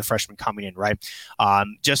the freshman coming in, right?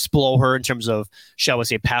 Just below her in terms of, shall we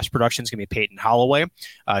say, past production is going to be Peyton Holloway.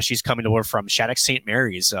 She's coming over from Shattuck St.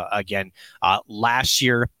 Mary's last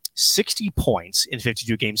year. 60 points in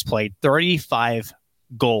 52 games played, 35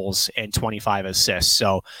 goals and 25 assists.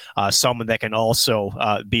 So someone that can also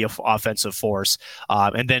be an offensive force.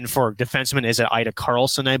 And then for defenseman, is it Ida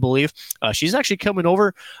Carlson, I believe. She's actually coming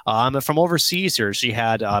over from overseas here. She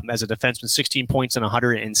had, as a defenseman, 16 points in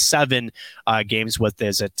 107 games with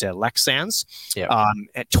is at Lexans.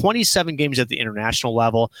 At 27 games at the international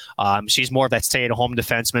level. She's more of that stay-at-home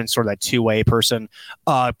defenseman, sort of that two-way person.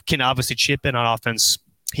 Can obviously chip in on offense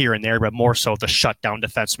here and there, but more so the shutdown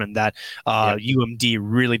defenseman that UMD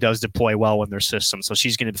really does deploy well in their system. So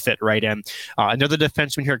she's going to fit right in. Another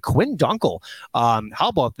defenseman here, Quinn Dunkel. How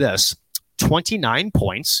about this? 29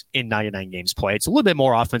 points in 99 games played. It's a little bit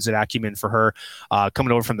more offensive acumen for her,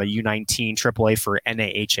 coming over from the U19 AAA for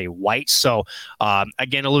NAHA White. So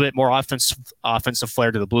again, a little bit more offensive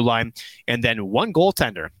flair to the blue line. And then one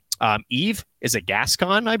goaltender. Eve, is it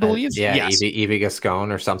Gascon, I believe? Yes. Evie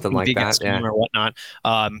Gascon or something like that. Gascon or whatnot.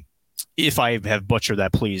 If I have butchered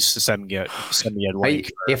that, please send me a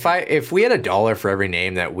link. If we had $1 for every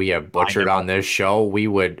name that we have butchered on this show,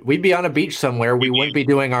 we'd be on a beach somewhere. We wouldn't be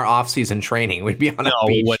doing our off-season training. We'd be on a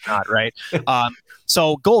beach. We would not, right?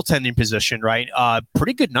 So goaltending position, right?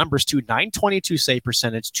 Pretty good numbers too. 922 save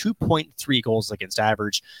percentage, 2.3 goals against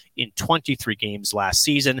average in 23 games last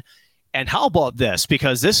season. And how about this?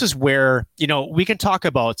 Because this is where, we can talk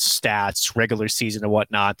about stats, regular season and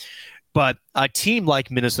whatnot, but a team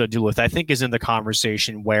like Minnesota-Duluth, I think, is in the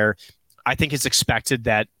conversation where I think it's expected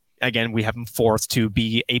that, again, we have them fourth to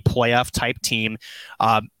be a playoff type team.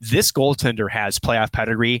 This goaltender has playoff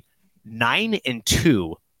pedigree,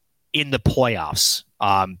 9-2 in the playoffs.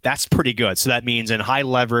 That's pretty good. So that means in high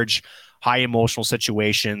leverage, high emotional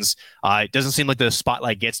situations, it doesn't seem like the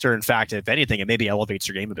spotlight gets there. In fact, if anything, it maybe elevates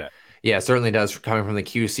your game a bit. Yeah, it certainly does, coming from the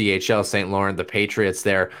QCHL St. Laurent, the Patriots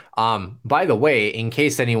there. By the way, in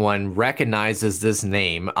case anyone recognizes this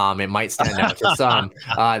name, it might stand out to some.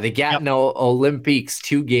 The Gatineau Olympiques,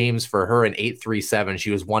 2 games for her in 8-3-7. She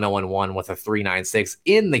was 1-0-1 with a 3.96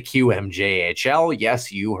 in the QMJHL.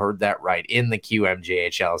 Yes, you heard that right, in the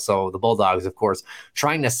QMJHL. So the Bulldogs, of course,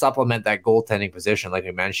 trying to supplement that goaltending position, like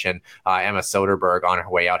we mentioned. Emma Soderberg on her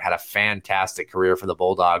way out had a fantastic career for the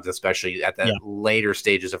Bulldogs, especially at the later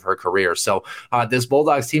stages of her career. So this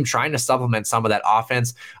Bulldogs team trying to supplement some of that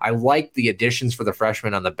offense. I like the additions for the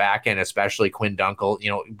freshmen on the back end, especially Quinn Dunkel,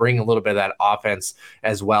 bring a little bit of that offense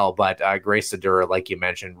as well. But Grace Sedura, like you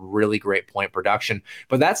mentioned, really great point production.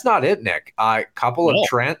 But that's not it, Nick. Couple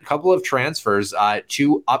of transfers,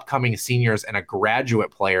 2 upcoming seniors and a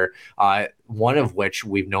graduate player, one of which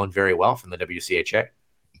we've known very well from the WCHA.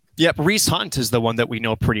 Yep, Reese Hunt is the one that we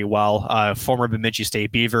know pretty well. Former Bemidji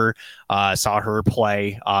State Beaver. Saw her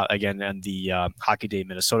play again in the Hockey Day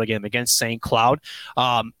Minnesota game against St. Cloud.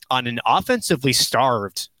 On an offensively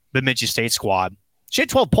starved Bemidji State squad, she had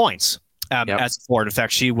 12 points as a forward. In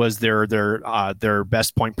fact, she was their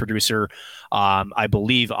best point producer, I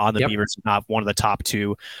believe, on the Beavers, not one of the top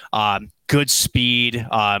 2. Good speed,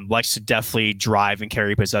 likes to definitely drive and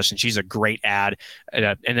carry possession. She's a great ad,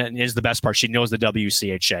 and is the best part. She knows the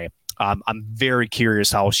WCHA. I'm very curious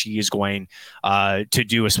how she is going to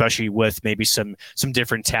do, especially with maybe some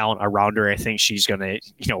different talent around her. I think she's going to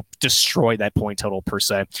destroy that point total per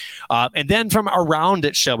se. And then from around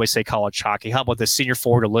it, shall we say, college hockey? How about the senior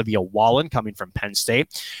forward Olivia Wallen coming from Penn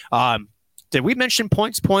State? Did we mention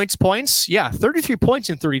points? Yeah, 33 points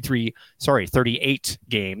in 38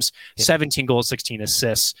 games, 17 goals, 16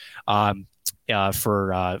 assists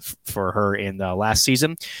for her in the last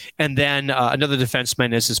season. And then another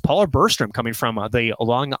defenseman is Paula Bergstrom coming from the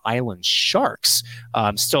Long Island Sharks.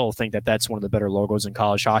 Still think that's one of the better logos in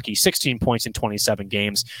college hockey. 16 points in 27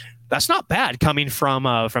 games. That's not bad coming from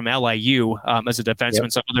LIU as a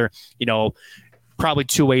defenseman. Some other, probably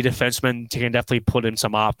two-way defenseman can definitely put in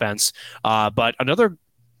some offense. But another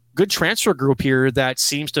good transfer group here that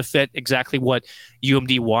seems to fit exactly what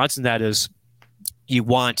UMD wants, and that is you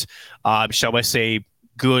want, shall I say,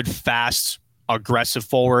 good, fast, aggressive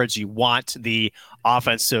forwards. You want the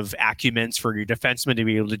offensive acumens for your defensemen to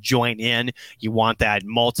be able to join in. You want that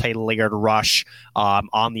multi-layered rush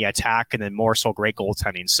on the attack, and then more so great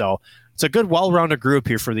goaltending. So it's a good, well-rounded group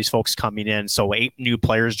here for these folks coming in. So 8 new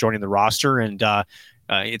players joining the roster, and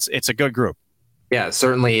it's a good group. Yeah, it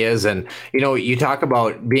certainly is. And, you talk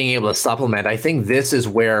about being able to supplement. I think this is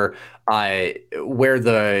where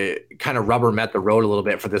the kind of rubber met the road a little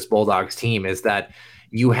bit for this Bulldogs team, is that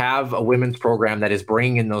you have a women's program that is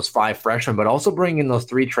bringing in those 5 freshmen, but also bringing in those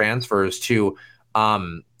 3 transfers to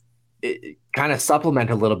kind of supplement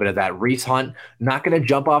a little bit of that. Reese Hunt, not going to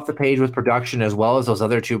jump off the page with production as well as those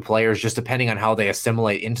other two players, just depending on how they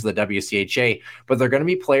assimilate into the WCHA. But they're going to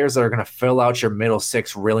be players that are going to fill out your middle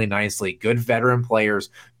six really nicely. Good veteran players,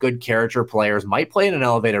 good character players, might play in an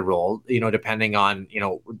elevated role, depending on,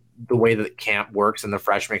 the way that camp works and the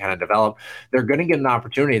freshmen kind of develop. They're going to get an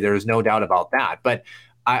opportunity. There's no doubt about that. But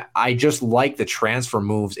I just like the transfer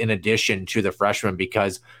moves in addition to the freshmen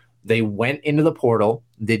because they went into the portal.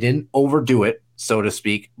 They didn't overdo it, so to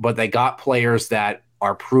speak, but they got players that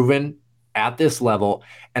are proven at this level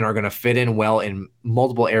and are going to fit in well in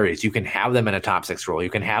multiple areas. You can have them in a top six role.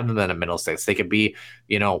 You can have them in a middle six. They could be,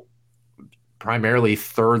 primarily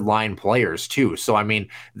third line players too. So, I mean,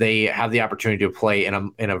 they have the opportunity to play in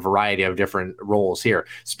a variety of different roles here.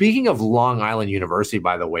 Speaking of Long Island University,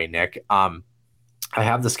 by the way, Nick, I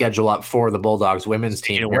have the schedule up for the Bulldogs women's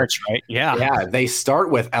team. Works, right? Yeah. Yeah. They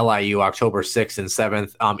start with LIU October 6th and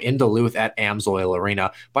 7th in Duluth at AMSOIL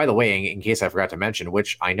Arena. By the way, in case I forgot to mention,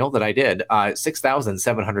 which I know that I did,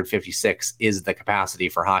 6,756 is the capacity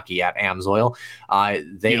for hockey at AMSOIL.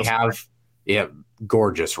 They have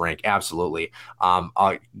gorgeous rink. Absolutely.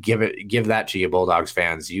 I'll give that to you, Bulldogs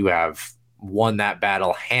fans. You have won that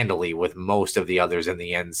battle handily with most of the others in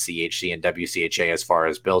the NCHC and WCHA as far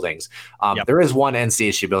as buildings. There is one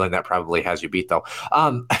NCHC building that probably has you beat, though.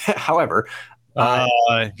 However,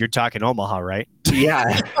 you're talking Omaha, right?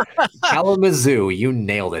 Yeah. Kalamazoo, you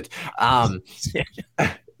nailed it.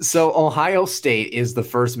 So Ohio State is the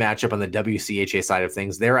first matchup on the WCHA side of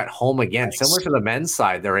things. They're at home again. Nice. Similar to the men's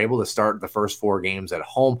side, they're able to start the first 4 games at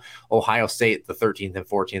home. Ohio State the 13th and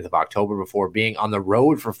 14th of October before being on the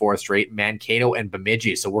road for 4 straight, Mankato and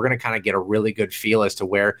Bemidji. So we're going to kind of get a really good feel as to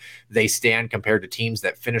where they stand compared to teams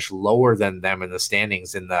that finish lower than them in the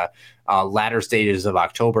standings in the latter stages of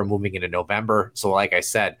October moving into November. So like I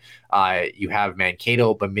said, you have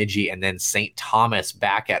Mankato, Bemidji, and then St. Thomas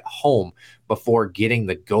back at home before getting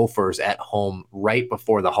the Gophers at home right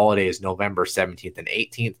before the holidays, November 17th and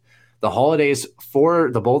 18th. The holidays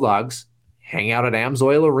for the Bulldogs hang out at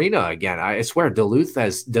AMSOIL Arena again. I swear, Duluth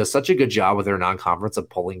does such a good job with their non-conference of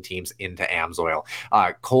pulling teams into AMSOIL.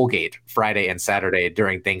 Colgate, Friday and Saturday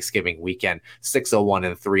during Thanksgiving weekend, 6:01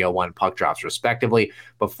 and 3:01 puck drops respectively,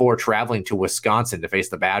 before traveling to Wisconsin to face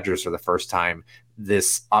the Badgers for the first time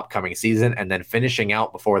this upcoming season, and then finishing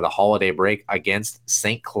out before the holiday break against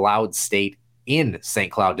St. Cloud State in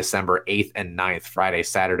St. Cloud, December 8th and 9th, Friday,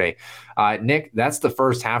 Saturday. Nick, that's the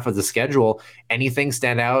first half of the schedule. Anything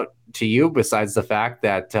stand out to you besides the fact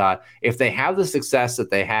that if they have the success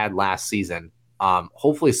that they had last season,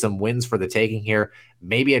 hopefully some wins for the taking here,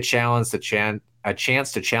 maybe a chance to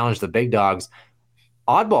challenge the big dogs?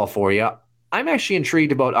 Oddball for you. I'm actually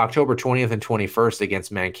intrigued about October 20th and 21st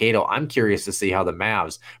against Mankato. I'm curious to see how the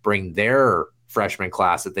Mavs bring their freshman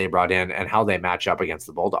class that they brought in and how they match up against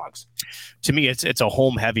the Bulldogs. To me, it's a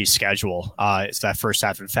home heavy schedule. It's that first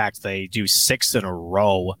half. In fact, they do 6 in a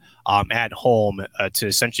row at home to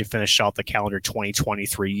essentially finish out the calendar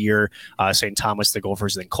 2023 year. St. Thomas, the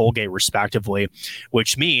Gophers, and Colgate respectively,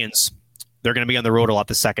 which means they're going to be on the road a lot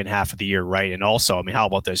the second half of the year, right? And also, I mean, how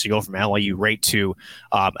about this? You go from LIU right to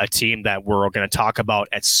a team that we're going to talk about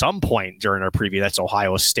at some point during our preview. That's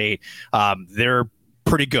Ohio State. They're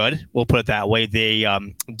pretty good. We'll put it that way. They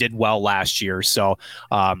did well last year. So,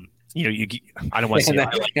 I don't want to say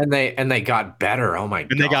that. And they got better. Oh my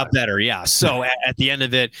God. And they got better. Yeah. So at the end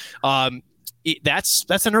of it,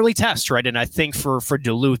 that's an early test, right? And I think for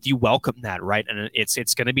Duluth, you welcome that, right? And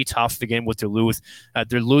it's going to be tough again with Duluth.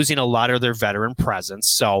 They're losing a lot of their veteran presence.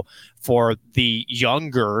 So for the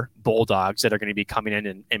younger Bulldogs that are going to be coming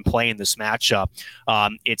in and playing this matchup,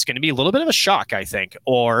 it's going to be a little bit of a shock, I think.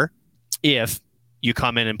 Or if you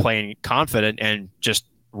come in and playing confident and just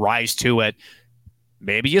rise to it,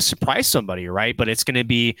 maybe you surprise somebody, right? But it's going to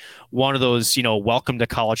be one of those, welcome to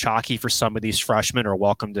college hockey for some of these freshmen, or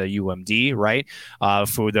welcome to UMD, right?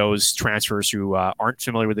 For those transfers who aren't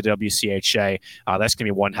familiar with the WCHA, that's going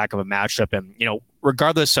to be one heck of a matchup. And,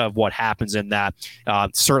 regardless of what happens in that,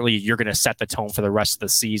 certainly you're going to set the tone for the rest of the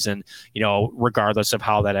season, regardless of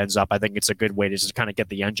how that ends up. I think it's a good way to just kind of get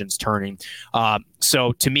the engines turning.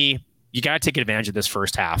 So to me, you got to take advantage of this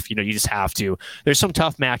first half. You just have to. There's some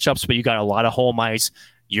tough matchups, but you got a lot of home ice.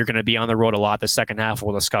 You're going to be on the road a lot the second half.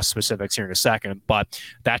 We'll discuss specifics here in a second. But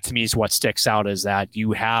that to me is what sticks out, is that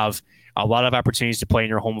you have a lot of opportunities to play in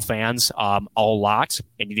your home fans, a lot,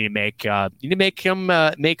 and you need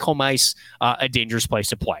to make home ice a dangerous place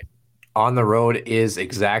to play. On the road is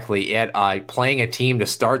exactly it. Playing a team to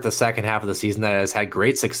start the second half of the season that has had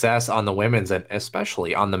great success on the women's and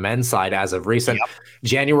especially on the men's side as of recent. Yep.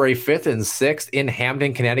 January 5th and 6th in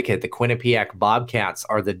Hamden, Connecticut, the Quinnipiac Bobcats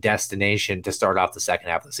are the destination to start off the second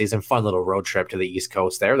half of the season. Fun little road trip to the East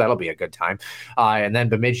Coast there. That'll be a good time. And then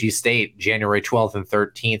Bemidji State, January 12th and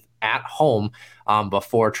 13th at home,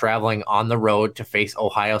 before traveling on the road to face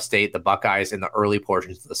Ohio State, the Buckeyes, in the early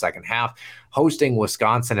portions of the second half, hosting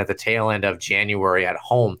Wisconsin at the tail end of January at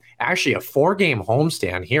home. Actually, a 4-game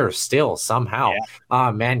homestand here still somehow.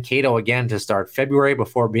 Yeah. Mankato again to start February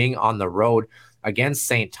before being on the road against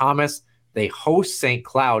St. Thomas. They host St.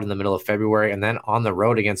 Cloud in the middle of February and then on the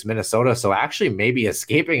road against Minnesota. So actually maybe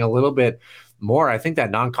escaping a little bit more. I think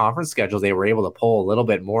that non-conference schedule, they were able to pull a little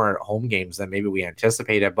bit more home games than maybe we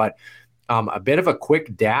anticipated. But a bit of a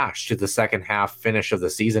quick dash to the second half finish of the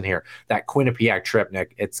season here. That Quinnipiac trip,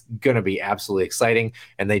 Nick, it's going to be absolutely exciting.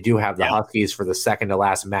 And they do have the Huskies for the second to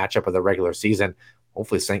last matchup of the regular season.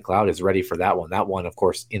 Hopefully St. Cloud is ready for that one. That one, of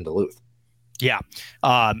course, in Duluth. Yeah.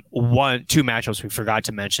 Two matchups we forgot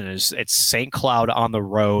to mention is it's St. Cloud on the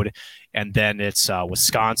road, and then it's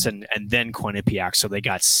Wisconsin, and then Quinnipiac. So they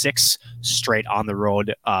got 6 straight on the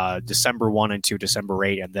road, December 1 and 2, December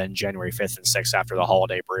 8, and then January 5th and 6th after the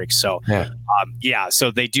holiday break. So,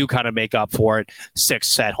 so they do kind of make up for it.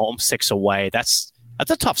 6 at home, 6 away. That's a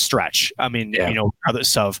tough stretch. I mean,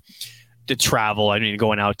 regardless of the travel, I mean,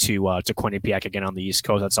 going out to Quinnipiac again on the East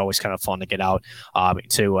Coast, that's always kind of fun to get out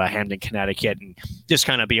to Hamden, Connecticut, and just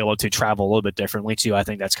kind of be able to travel a little bit differently too. I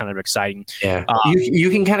think that's kind of exciting. Yeah,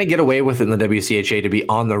 you can kind of get away with it in the WCHA to be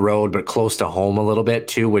on the road but close to home a little bit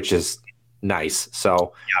too, which is nice.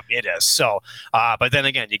 So yeah, it is. So, but then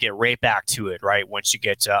again, you get right back to it, right? Once you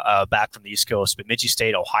get back from the East Coast, Bemidji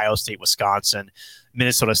State, Ohio State, Wisconsin,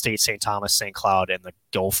 Minnesota State, St. Thomas, St. Cloud, and the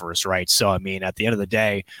Gophers, right? So, I mean, at the end of the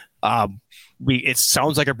day, it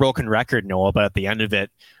sounds like a broken record, Noah, but at the end of it,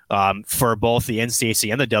 for both the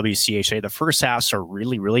NCAC and the WCHA, the first halves are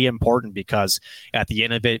really, really important because at the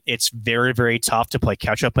end of it, it's very, very tough to play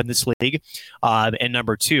catch up in this league. And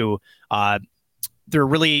number two, there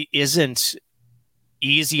really isn't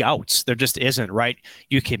easy outs. There just isn't, right?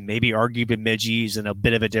 You can maybe argue Bemidji's in a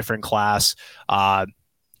bit of a different class.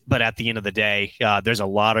 But at the end of the day, there's a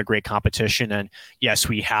lot of great competition. And yes,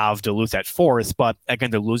 we have Duluth at 4th, but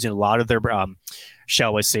again, they're losing a lot of their,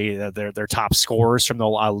 shall we say, their top scorers from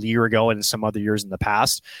a year ago and some other years in the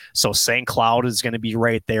past. So St. Cloud is going to be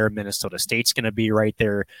right there. Minnesota State's going to be right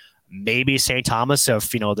there. Maybe St. Thomas if,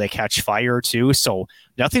 they catch fire too. So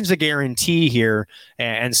nothing's a guarantee here.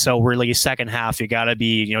 And so really second half, you got to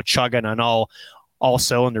be, chugging on all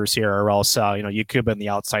cylinders here, or else, you could have been the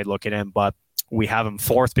outside looking in, but we have them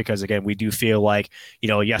 4th because, again, we do feel like,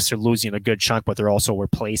 yes, they're losing a good chunk, but they're also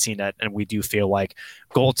replacing it. And we do feel like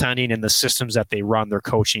goaltending and the systems that they run, their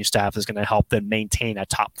coaching staff is going to help them maintain a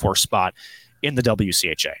top 4 spot in the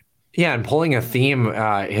WCHA. Yeah, and pulling a theme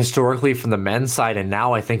historically from the men's side and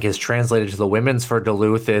now I think is translated to the women's for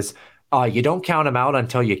Duluth is you don't count them out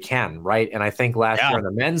until you can, right? And I think last year on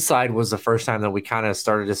the men's side was the first time that we kind of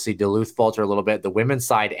started to see Duluth falter a little bit. The women's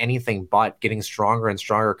side, anything but, getting stronger and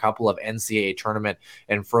stronger. A couple of NCAA tournament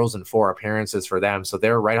and Frozen Four appearances for them. So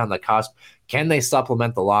they're right on the cusp. Can they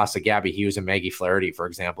supplement the loss of Gabby Hughes and Maggie Flaherty, for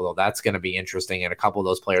example? Though that's going to be interesting. And a couple of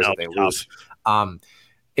those players that they lose.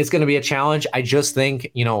 It's going to be a challenge. I just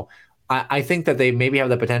think, I think that they maybe have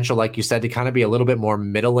the potential, like you said, to kind of be a little bit more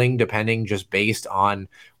middling, depending just based on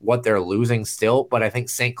what they're losing still. But I think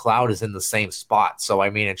St. Cloud is in the same spot. So, I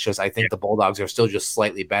mean, it's just, I think the Bulldogs are still just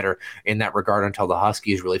slightly better in that regard until the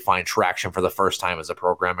Huskies really find traction for the first time as a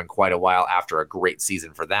program in quite a while after a great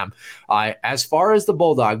season for them. As far as the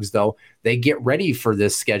Bulldogs, though, they get ready for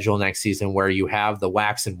this schedule next season where you have the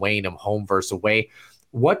Wax and Wayne of home versus away.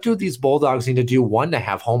 What do these Bulldogs need to do? One, to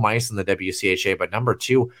have home ice in the WCHA, but number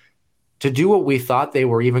two, to do what we thought they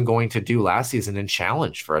were even going to do last season and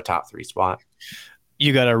challenge for a top 3 spot.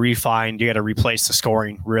 You got to refine, you got to replace the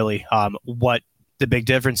scoring, really. What the big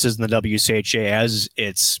difference is in the WCHA as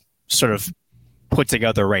it's sort of put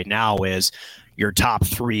together right now is your top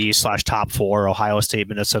 3/top 4, Ohio State,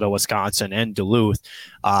 Minnesota, Wisconsin, and Duluth.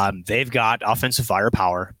 They've got offensive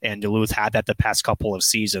firepower, and Duluth had that the past couple of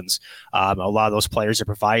seasons. A lot of those players that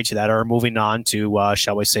provide you that are moving on to,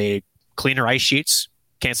 shall we say, cleaner ice sheets.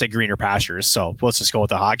 Can't say greener pastures, so let's just go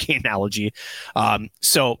with the hockey analogy.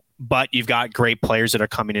 But you've got great players that are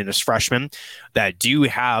coming in as freshmen that do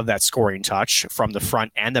have that scoring touch from the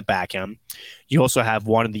front and the back end. You also have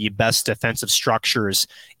one of the best defensive structures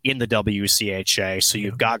in the WCHA, so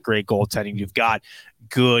you've got great goaltending. You've got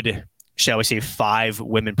good shall we say, 5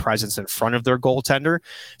 women presence in front of their goaltender.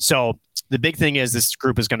 So the big thing is this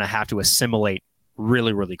group is going to have to assimilate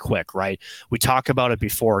really, really quick, right? We talked about it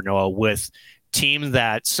before, Noah, with teams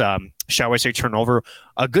that, shall we say, turnover.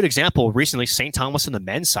 A good example recently, St. Thomas on the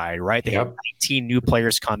men's side, right? They had 19 new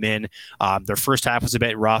players come in. Their first half was a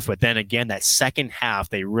bit rough, but then again, that second half,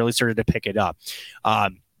 they really started to pick it up.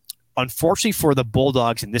 Unfortunately for the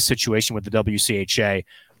Bulldogs in this situation with the WCHA,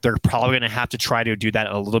 they're probably going to have to try to do that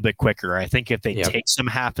a little bit quicker. I think if they take some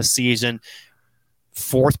half a season,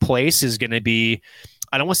 4th place is going to be,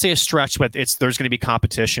 I don't want to say a stretch, but there's going to be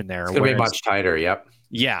competition there. It's going to be much tighter. Yep.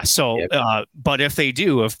 Yeah. So, but if they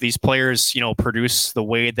do, if these players, produce the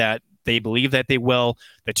way that they believe that they will,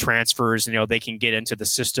 the transfers, they can get into the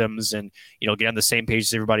systems and, get on the same page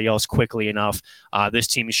as everybody else quickly enough. This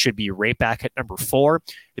team should be right back at number 4.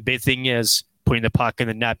 The big thing is putting the puck in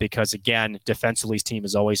the net because, again, defensively, this team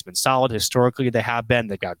has always been solid. Historically, they have been.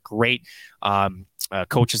 They've got great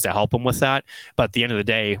coaches to help them with that. But at the end of the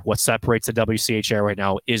day, what separates the WCHA right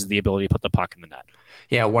now is the ability to put the puck in the net.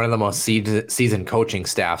 Yeah, one of the most seasoned coaching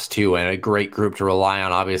staffs, too, and a great group to rely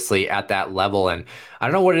on, obviously, at that level. And I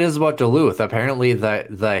don't know what it is about Duluth. Apparently,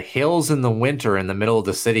 the hills in the winter in the middle of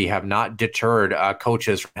the city have not deterred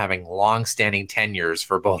coaches from having long-standing tenures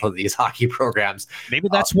for both of these hockey programs. Maybe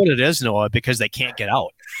that's what it is, Noah, because they can't get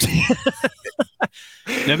out.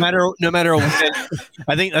 No matter what,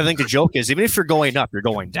 I think the joke is, even if you're going up, you're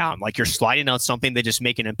going down. Like you're sliding down something, they just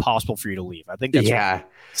make it impossible for you to leave. I think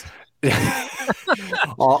that's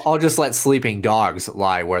I'll just let sleeping dogs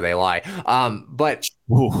lie where they lie. But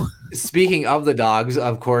speaking of the dogs,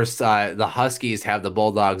 of course, the Huskies have the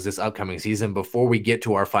Bulldogs this upcoming season. Before we get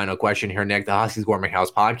to our final question here, Nick, the Huskies Gourmet House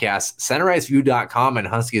podcast, CenterIceView.com and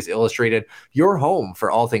Huskies Illustrated, your home for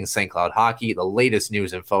all things St. Cloud hockey, the latest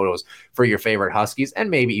news and photos for your favorite Huskies, and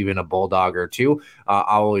maybe even a Bulldog or two.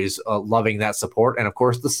 Always loving that support. And of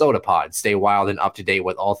course, the Soda Pod. Stay wild and up to date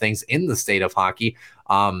with all things in the state of hockey.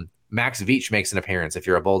 Max Veach makes an appearance if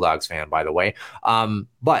you're a Bulldogs fan, by the way.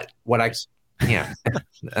 But what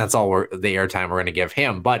that's all the airtime we're going to give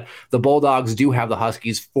him. But the Bulldogs do have the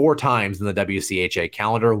Huskies 4 times in the WCHA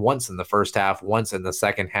calendar, once in the first half, once in the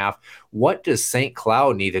second half. What does St.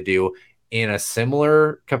 Cloud need to do in a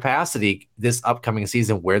similar capacity this upcoming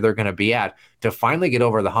season where they're going to be at to finally get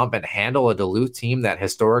over the hump and handle a Duluth team that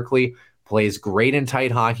historically plays great in tight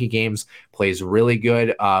hockey games, plays really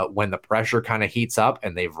good when the pressure kind of heats up,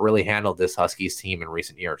 and they've really handled this Huskies team in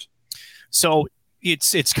recent years. So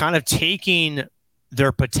it's kind of taking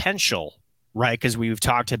their potential, right? Because we've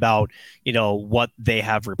talked about, what they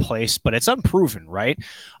have replaced, but it's unproven, right?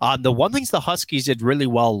 The one thing the Huskies did really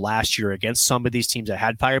well last year against some of these teams that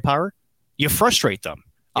had firepower, you frustrate them.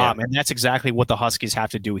 And that's exactly what the Huskies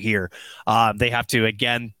have to do here. They have to,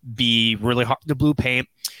 again, be really hard to blue paint.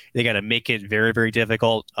 They got to make it very, very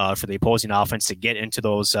difficult for the opposing offense to get into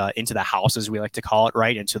those into the houses, we like to call it,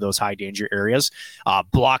 right, into those high danger areas,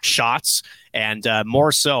 block shots, and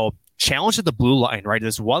more so challenge at the blue line, right?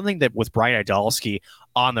 There's one thing that with Brian Idalski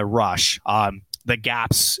on the rush, the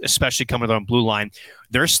gaps, especially coming on blue line,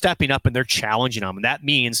 they're stepping up and they're challenging them. And that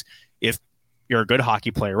means if you're a good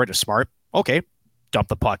hockey player, right, a smart, okay, dump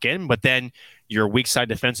the puck in, but then your weak side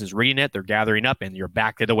defense is reading it, they're gathering up, and you're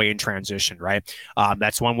back the other way in transition, right?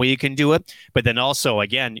 That's one way you can do it. But then also,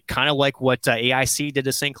 again, kind of like what AIC did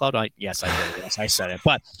to St. Cloud. Yes, I did. Yes, I said it.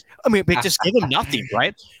 But I mean, just give them nothing,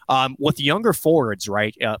 right? With younger forwards,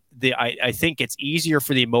 right? I think it's easier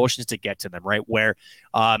for the emotions to get to them, right? Where,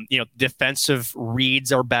 defensive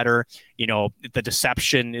reads are better. The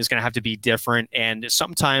deception is going to have to be different. And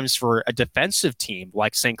sometimes for a defensive team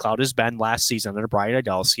like St. Cloud has been last season under Brian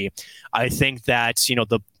Idalski, I think that,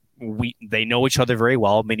 they know each other very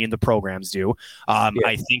well, meaning the programs do.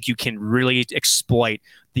 I think you can really exploit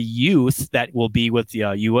the youth that will be with the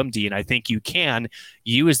UMD, and I think you can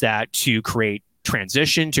use that to create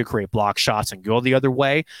transition, to create block shots and go the other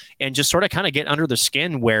way, and just sort of kind of get under the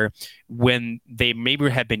skin where when they maybe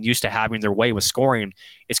have been used to having their way with scoring,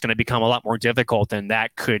 it's going to become a lot more difficult, and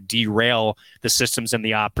that could derail the systems and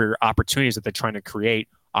the opportunities that they're trying to create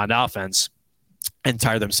on offense and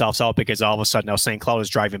tire themselves out, because all of a sudden now St. Cloud is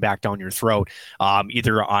driving back down your throat,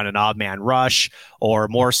 either on an odd man rush or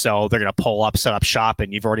more so they're going to pull up, set up shop,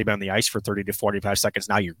 and you've already been on the ice for 30 to 45 seconds.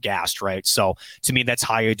 Now you're gassed, right? So to me, that's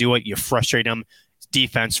how you do it. You frustrate them,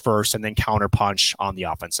 defense first, and then counter punch on the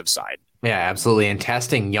offensive side. Yeah, absolutely. And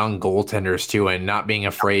testing young goaltenders too, and not being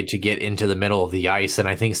afraid to get into the middle of the ice. And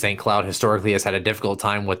I think St. Cloud historically has had a difficult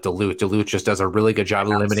time with Duluth. Duluth just does a really good job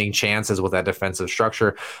of limiting chances with that defensive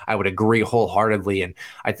structure. I would agree wholeheartedly. And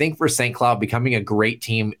I think for St. Cloud becoming a great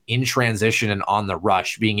team in transition and on the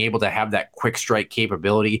rush, being able to have that quick strike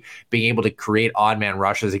capability, being able to create odd man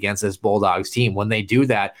rushes against this Bulldogs team, when they do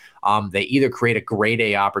that, they either create a grade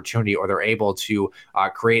A opportunity or they're able to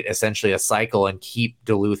create essentially a cycle and keep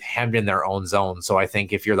Duluth hemmed in their own zone. So I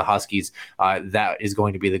think if you're the Huskies, that is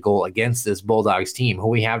going to be the goal against this Bulldogs team, who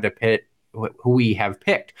we have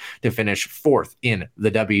picked to finish fourth in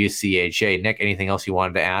the WCHA. Nick, anything else you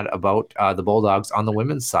wanted to add about the Bulldogs on the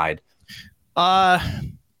women's side? At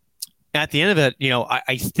the end of it,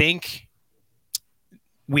 I think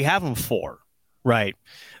we have them 4, right?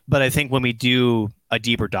 But I think when we do a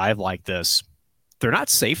deeper dive like this, they're not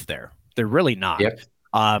safe there. They're really not. Yep.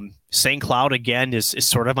 St. Cloud, again, is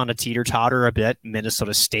sort of on a teeter-totter a bit.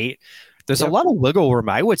 Minnesota State. There's a lot of wiggle room,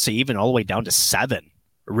 I would say, even all the way down to 7,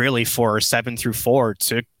 really, for 7 through 4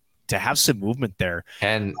 to have some movement there.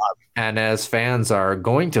 And as fans are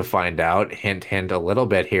going to find out, hint, hint a little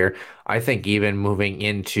bit here, I think even moving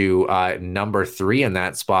into number 3 in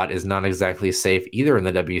that spot is not exactly safe either in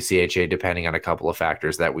the WCHA, depending on a couple of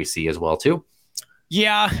factors that we see as well, too.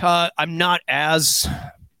 Yeah, I'm not as,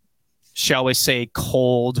 shall we say,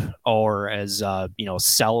 cold or as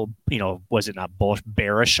was it not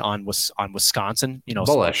bearish on Wisconsin?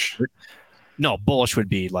 Bullish. No, bullish would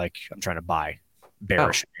be like I'm trying to buy.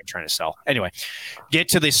 Bearish, I'm trying to sell. Anyway, get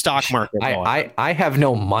to the stock market. I have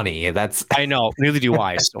no money. I know, neither do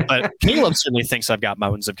I. But Caleb certainly thinks I've got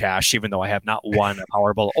mountains of cash, even though I have not won a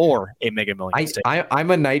Powerball or a Mega Millions.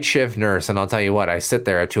 I'm a night shift nurse, and I'll tell you what, I sit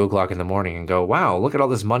there at 2:00 in the morning and go, "Wow, look at all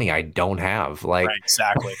this money I don't have." Like, right,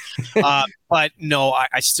 exactly. But no,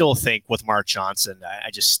 I still think with Mark Johnson,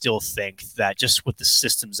 I just still think that just with the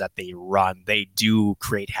systems that they run, they do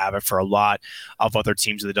create havoc for a lot of other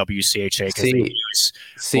teams of the WCHA because they use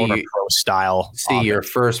more of a pro style. Your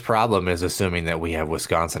first problem is assuming that we have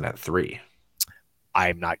Wisconsin at 3.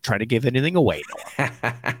 I'm not trying to give anything away, Noah.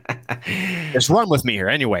 Just run with me here.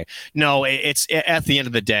 Anyway, no, it's at the end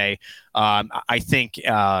of the day, I think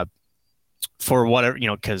for whatever,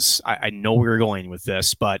 because I know we were going with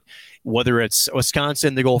this, but whether it's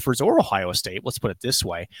Wisconsin, the Gophers, or Ohio State, let's put it this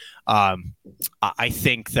way, I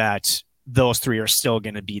think that those 3 are still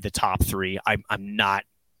going to be the top 3. I'm not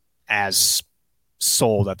as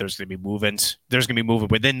sold that there's going to be movement. There's going to be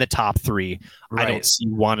movement within the top 3. Right. I don't see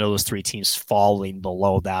one of those 3 teams falling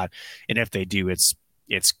below that. And if they do, there's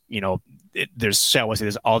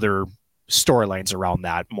other storylines around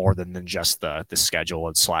that more than just the schedule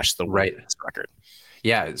and / the record.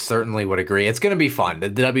 Yeah, certainly would agree. It's going to be fun. The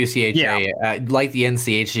WCHA, like the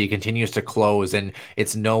NCHC, continues to close, and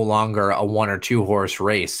it's no longer a 1 or 2 horse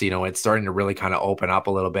race. It's starting to really kind of open up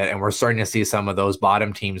a little bit, and we're starting to see some of those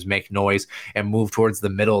bottom teams make noise and move towards the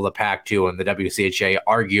middle of the pack too. And the WCHA,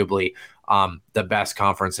 arguably the best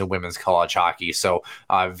conference in women's college hockey. So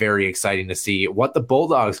very exciting to see what the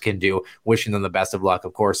Bulldogs can do. Wishing them the best of luck,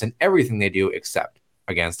 of course, in everything they do except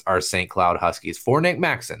against our St. Cloud Huskies. For Nick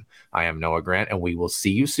Maxon, I am Noah Grant, and we will see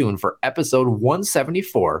you soon for episode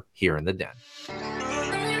 174 here in the Den.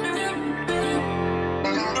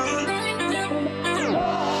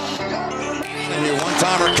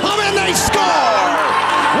 One-timer coming, they score!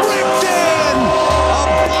 Ripped in!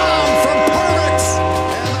 A bomb from Pervix!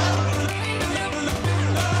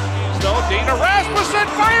 So Dana Rasmussen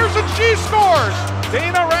fires and she scores!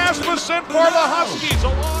 Dana Rasmussen for the Huskies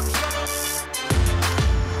alongside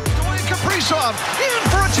Kaprizov in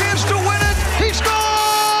for a chance to win it. He scores!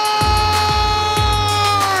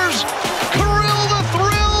 Kirill the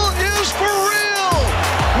Thrill is for real.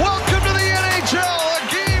 Welcome to the NHL. A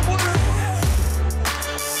game winner.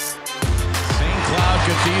 St. Cloud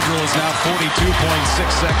Cathedral is now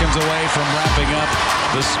 42.6 seconds away from wrapping up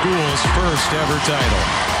the school's first ever title.